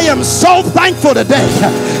 I am so thankful today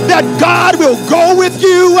that God will go with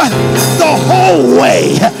you the whole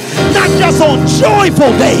way. Not just on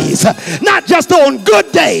joyful days, not just on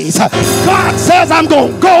good days. God says, I'm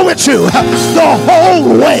going to go with you the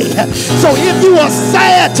whole way. So if you are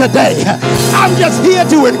sad today, I'm just here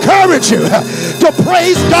to encourage you to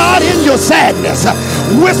praise God in your sadness.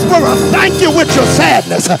 Whisper a thank you with your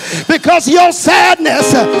sadness, because your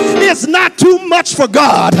sadness is not too much for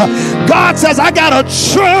God. God says, I got a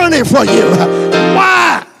journey for you.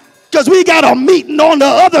 Why? Because we got a meeting on the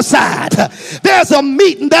other side. There's a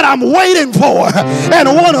meeting that I'm waiting for. And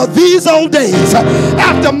one of these old days,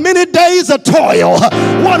 after many days of toil,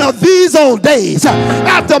 one of these old days,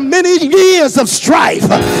 after many years of strife,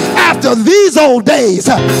 after these old days,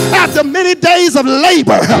 after many days of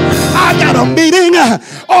labor, I got a meeting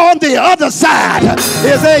on the other side.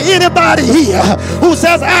 Is there anybody here who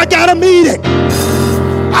says, I got a meeting?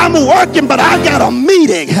 I'm working, but I got a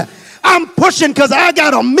meeting. I'm pushing because I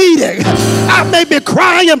got a meeting. I may be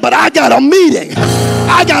crying, but I got a meeting.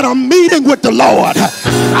 I got a meeting with the Lord.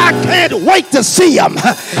 I can't wait to see him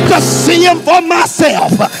for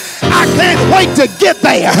myself. I can't wait to get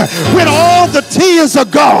there when all the tears are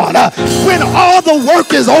gone, when all the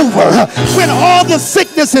work is over, when all the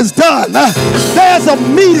sickness is done. There's a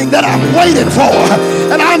meeting that I'm waiting for,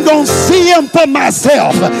 and I'm going to see him for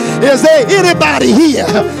myself. Is there anybody here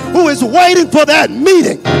who is waiting for that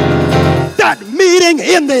meeting? That meeting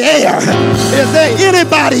in the air. Is there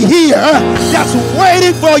anybody here that's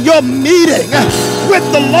waiting for your meeting with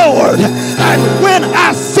the Lord? And when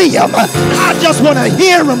I see him, I just want to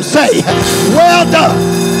hear him say, well done.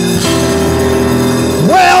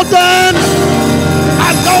 Well done.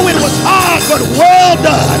 I know it was hard, but well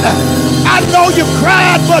done. I know you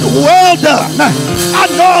cried, but well done. I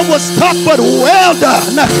know it was tough, but well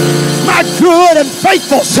done. My good and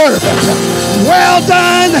faithful servant. Well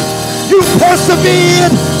done. You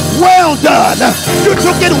persevered. Well done. You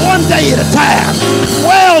took it one day at a time.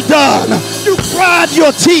 Well done. You cried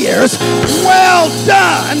your tears. Well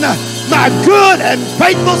done, my good and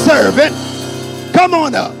faithful servant. Come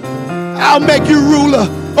on up. I'll make you ruler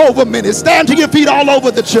over many. Stand to your feet all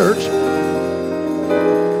over the church.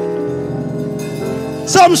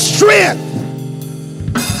 Some strength.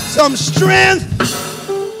 Some strength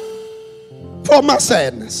for my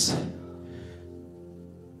sadness.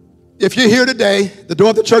 If you're here today, the door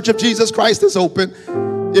of the Church of Jesus Christ is open.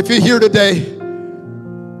 If you're here today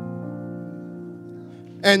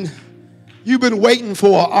and you've been waiting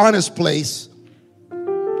for an honest place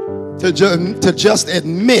to just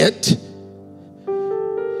admit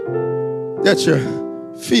that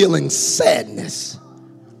you're feeling sadness.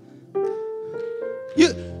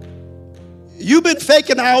 You've been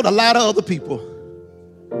faking out a lot of other people.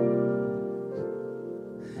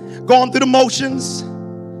 Going through the motions,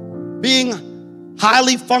 being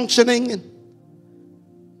highly functioning and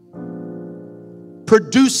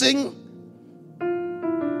producing,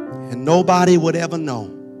 and nobody would ever know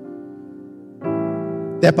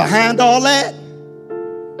that behind all that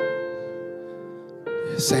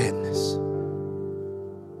is sadness.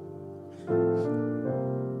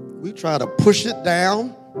 We try to push it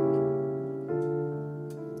down,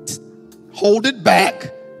 hold it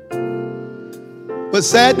back, but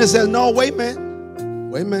sadness says, no, wait a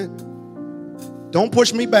minute. Don't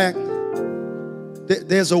push me back.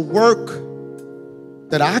 There's a work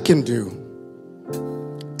that I can do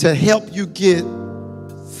to help you get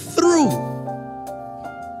through.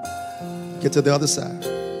 Get to the other side.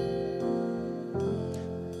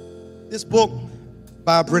 This book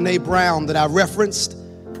by Heber Brown that I referenced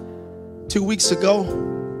 2 weeks ago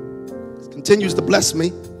continues to bless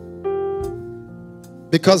me,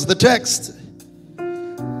 because the text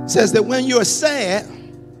says that when you're sad,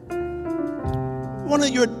 one of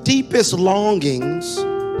your deepest longings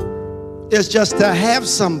is just to have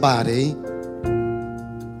somebody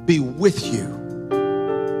be with you.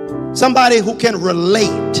 Somebody who can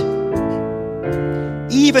relate,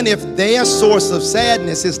 even if their source of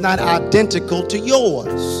sadness is not identical to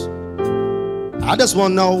yours. I just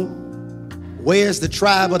want to know, where's the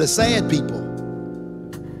tribe of the sad people?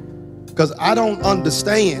 Because I don't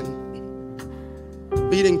understand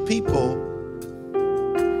meeting people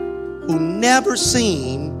who never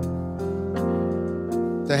seem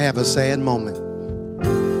to have a sad moment.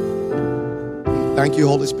 Thank you,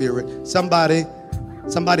 Holy Spirit. Somebody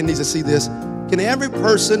needs to see this. Can every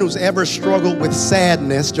person who's ever struggled with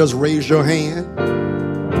sadness just raise your hand?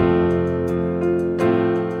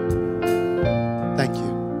 Thank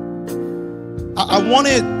you. I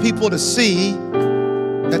wanted people to see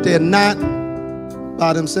that they're not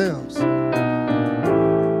by themselves.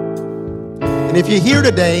 And if you're here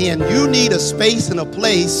today and you need a space and a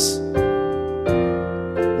place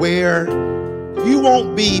where you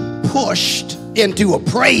won't be pushed into a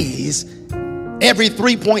praise every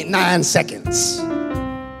 3.9 seconds,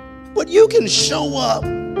 but you can show up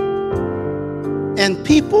and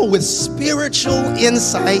people with spiritual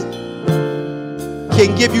insight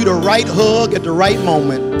can give you the right hug at the right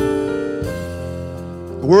moment,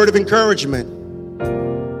 a word of encouragement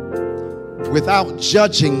without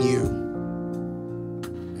judging you.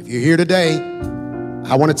 If you're here today,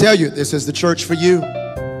 I want to tell you, this is the church for you.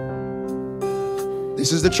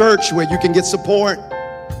 This is the church where you can get support,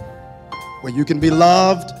 where you can be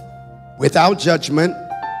loved without judgment.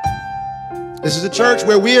 This is a church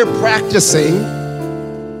where we're practicing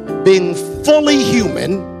being fully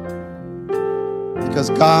human because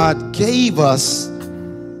God gave us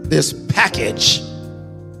this package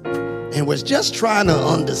and was just trying to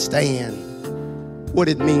understand what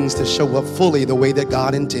it means to show up fully the way that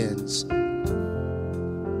God intends.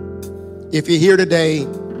 If you're here today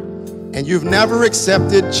and you've never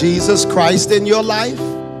accepted Jesus Christ in your life,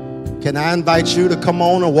 can I invite you to come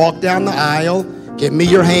on and walk down the aisle, give me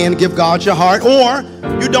your hand, give God your heart. Or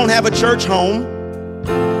you don't have a church home,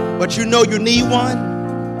 but you know you need one,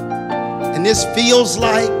 and this feels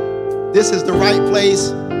like this is the right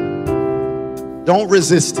place. Don't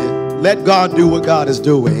resist it. Let God do what God is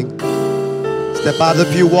doing. Step out of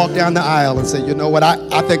the pew, walk down the aisle and say, you know what,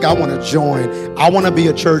 I think I want to join. I want to be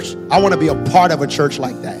a church. I want to be a part of a church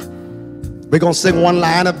like that. We're going to sing one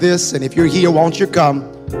line of this, and if you're here, won't you come?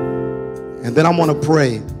 And then I'm going to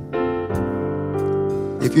pray.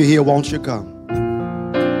 If you're here, won't you come?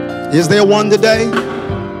 Is there one today?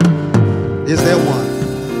 Is there one?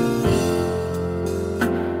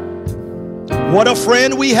 What a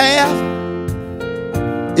friend we have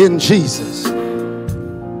in Jesus.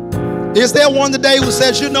 Is there one today who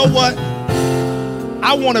says, you know what?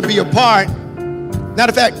 I want to be a part. Matter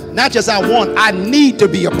of fact, not just I need to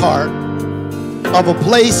be a part of a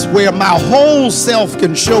place where my whole self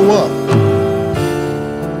can show up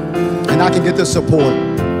and I can get the support.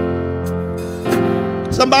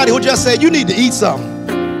 Somebody who just said, you need to eat something.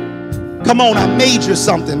 Come on, I made you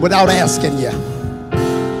something without asking you.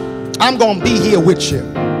 I'm going to be here with you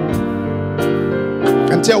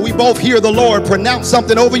until we both hear the Lord pronounce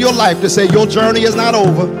something over your life to say your journey is not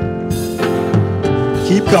over.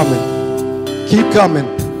 Keep coming. Keep coming.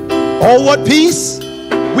 Oh, what peace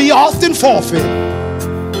we often forfeit.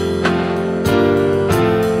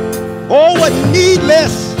 Oh, what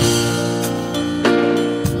needless.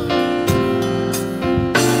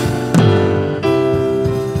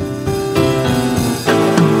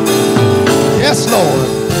 Yes, Lord.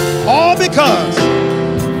 All because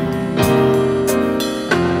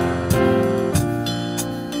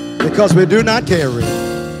we do not carry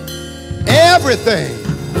everything.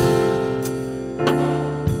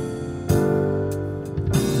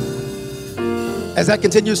 As I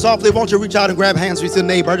continue softly, won't you reach out and grab hands with your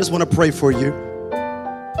neighbor? I just want to pray for you.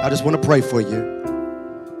 I just want to pray for you.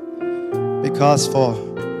 Because for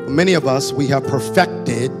many of us, we have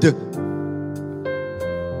perfected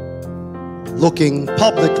looking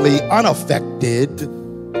publicly unaffected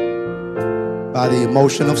by the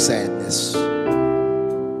emotion of sadness.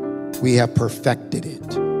 We have perfected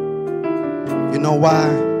it. You know why?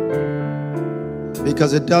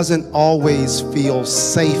 Because it doesn't always feel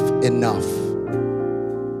safe enough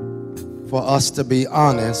for us to be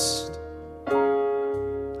honest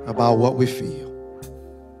about what we feel.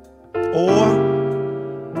 Or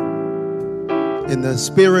in the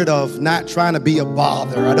spirit of not trying to be a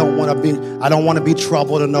bother, I don't want to be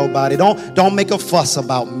trouble to nobody. Don't make a fuss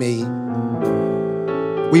about me.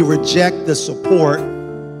 We reject the support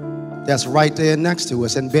that's right there next to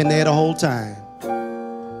us and been there the whole time.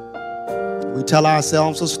 We tell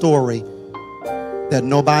ourselves a story that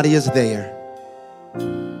nobody is there.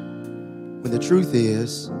 When the truth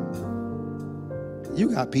is, you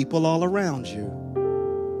got people all around you.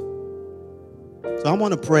 So I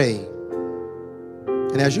want to pray.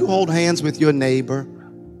 And as you hold hands with your neighbor,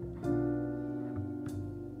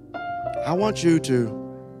 I want you to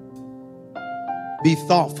be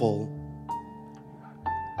thoughtful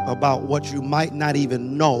about what you might not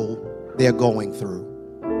even know they're going through.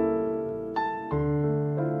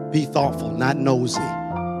 Be thoughtful, not nosy.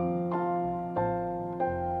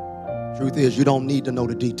 Truth is, you don't need to know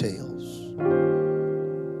the details,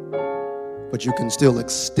 but you can still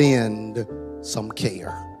extend some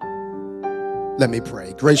care. Let me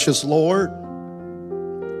pray. Gracious Lord,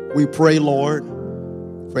 we pray, Lord,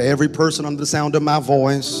 for every person under the sound of my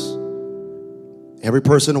voice, every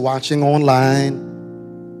person watching online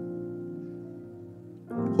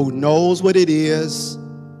who knows what it is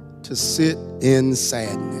to sit in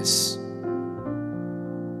sadness.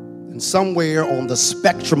 And somewhere on the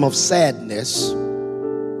spectrum of sadness,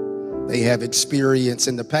 they have experienced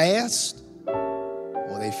in the past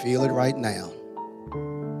or they feel it right now.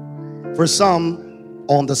 For some,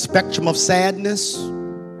 on the spectrum of sadness,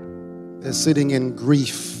 they're sitting in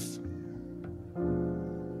grief.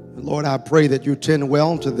 And Lord, I pray that you tend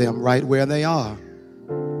well to them right where they are.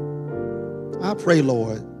 I pray,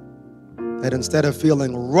 Lord, that instead of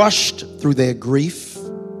feeling rushed through their grief,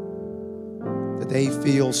 that they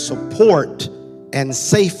feel support and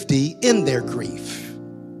safety in their grief.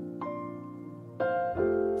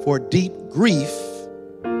 For deep grief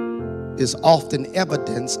is often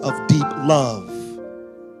evidence of deep love.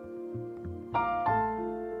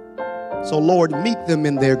 So, Lord, meet them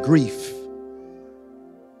in their grief.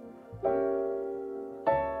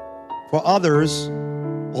 For others,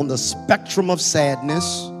 on the spectrum of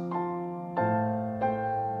sadness,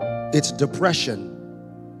 it's depression.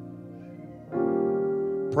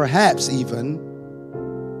 Perhaps even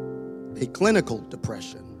a clinical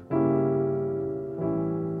depression.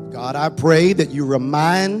 God, I pray that you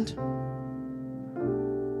remind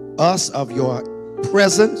us of your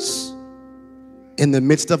presence in the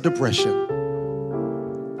midst of depression.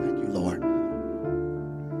 Thank you, Lord.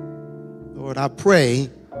 Lord, I pray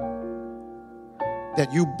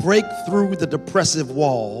that you break through the depressive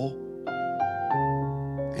wall,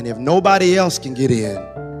 and if nobody else can get in,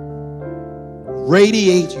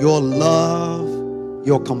 radiate your love,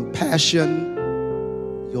 your compassion,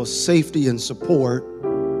 your safety and support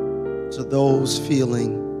to those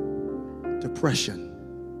feeling depression.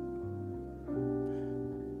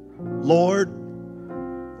 Lord,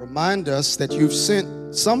 remind us that you've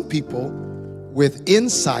sent some people with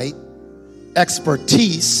insight,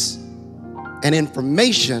 expertise, and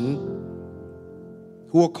information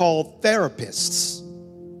who are called therapists.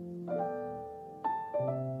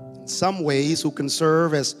 In some ways, who can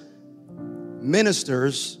serve as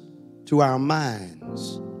ministers to our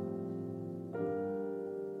minds.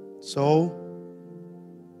 So,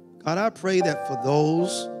 God, I pray that for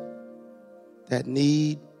those that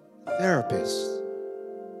need therapists,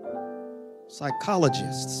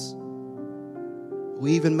 psychologists, or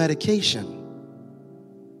even medication,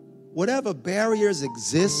 whatever barriers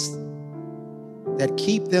exist that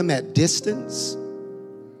keep them at distance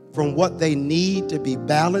from what they need to be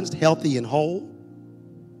balanced, healthy, and whole,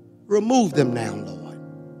 remove them now, Lord.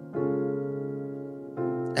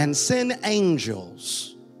 And send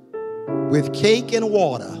angels with cake and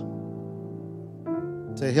water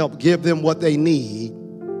to help give them what they need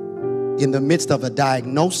in the midst of a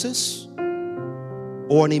diagnosis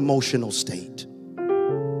or an emotional state.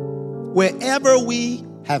 Wherever we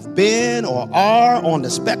have been or are on the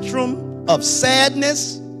spectrum of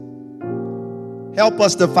sadness, help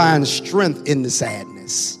us to find strength in the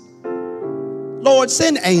sadness. Lord,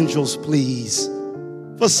 send angels, please.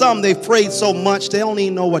 For some, they've prayed so much, they don't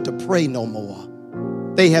even know what to pray no more.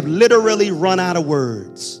 They have literally run out of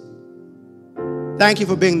words. Thank you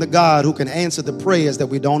for being the God who can answer the prayers that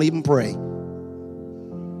we don't even pray.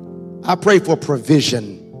 I pray for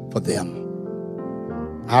provision for them.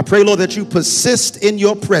 I pray, Lord, that you persist in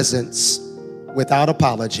your presence without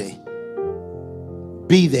apology.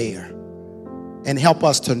 Be there and help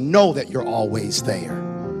us to know that you're always there.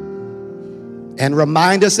 And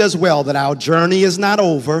remind us as well that our journey is not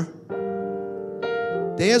over.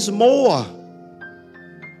 There's more.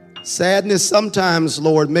 Sadness sometimes,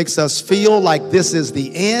 Lord, makes us feel like this is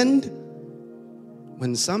the end,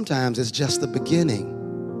 when sometimes it's just the beginning.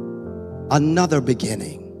 Another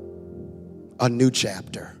beginning. A new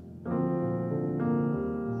chapter.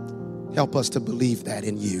 Help us to believe that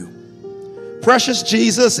in you. Precious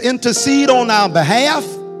Jesus, intercede on our behalf.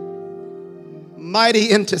 Mighty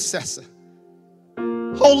intercessor.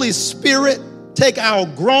 Holy Spirit, take our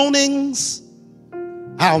groanings,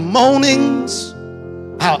 our moanings,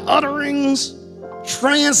 our utterings,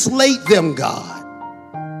 translate them, God,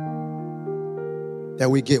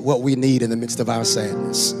 that we get what we need in the midst of our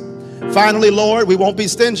sadness. Finally, Lord, we won't be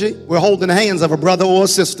stingy. We're holding the hands of a brother or a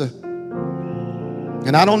sister.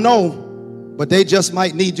 And I don't know, but they just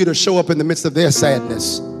might need you to show up in the midst of their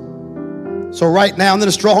sadness. So right now, in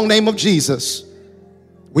the strong name of Jesus,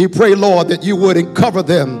 We pray, Lord, that you would cover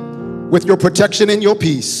them with your protection and your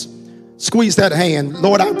peace. Squeeze that hand.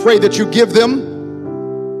 Lord, I pray that you give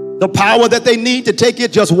them the power that they need to take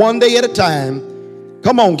it just one day at a time.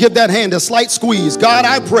 Come on, give that hand a slight squeeze. God,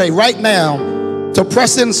 I pray right now to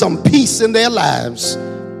press in some peace in their lives.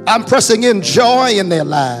 I'm pressing in joy in their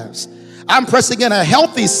lives. I'm pressing in a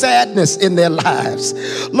healthy sadness in their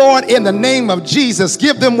lives. Lord, in the name of Jesus,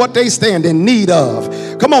 give them what they stand in need of.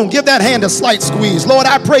 Come on, give that hand a slight squeeze. Lord,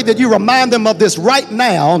 I pray that you remind them of this right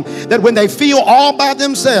now, that when they feel all by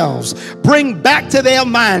themselves, bring back to their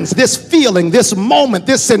minds this feeling, this moment,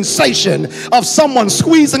 this sensation of someone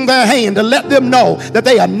squeezing their hand to let them know that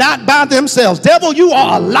they are not by themselves. Devil, you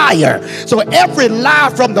are a liar. So every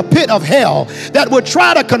lie from the pit of hell that would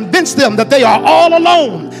try to convince them that they are all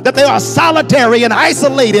alone, that they are solitary and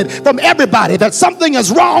isolated from everybody, that something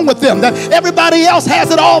is wrong with them, that everybody else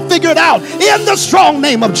has it all figured out, in the strong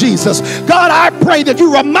name of Jesus, God, I pray that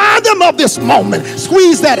you remind them of this moment.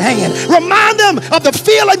 Squeeze that hand. Remind them of the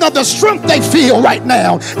feeling of the strength they feel right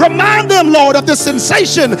now. Remind them, Lord, of the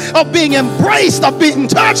sensation of being embraced, of being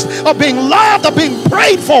touched, of being loved, of being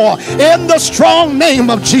prayed for, in the strong name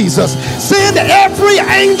of Jesus. Send every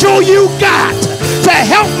angel you got to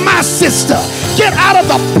help my sister get out of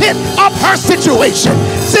the pit of her situation.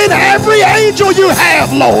 Send every angel you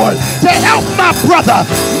have, Lord, to help my brother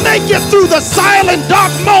make it through the silent, dark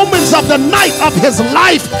moments of the night of his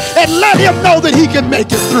life, and let him know that he can make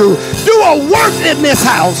it through. Do a work in this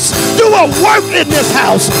house. Do a work in this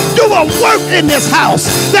house. Do a work in this house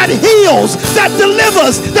that heals, that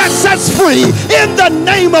delivers, that sets free, in the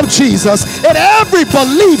name of Jesus. And every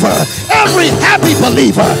believer, every happy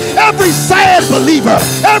believer, every sad believer,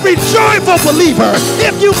 every joyful believer,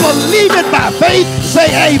 if you believe it by faith, say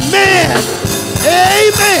amen,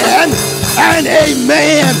 amen, and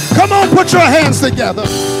amen. Come on, put your hands together.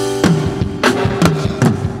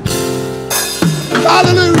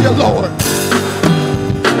 Hallelujah, Lord.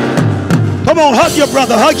 Come on, hug your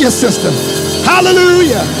brother, hug your sister.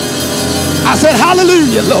 Hallelujah. I said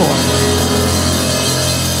hallelujah, Lord.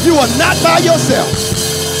 You are not by yourself.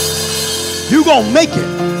 You're going to make it.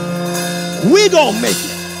 We're going to make it.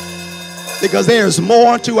 Because there's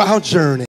more to our journey.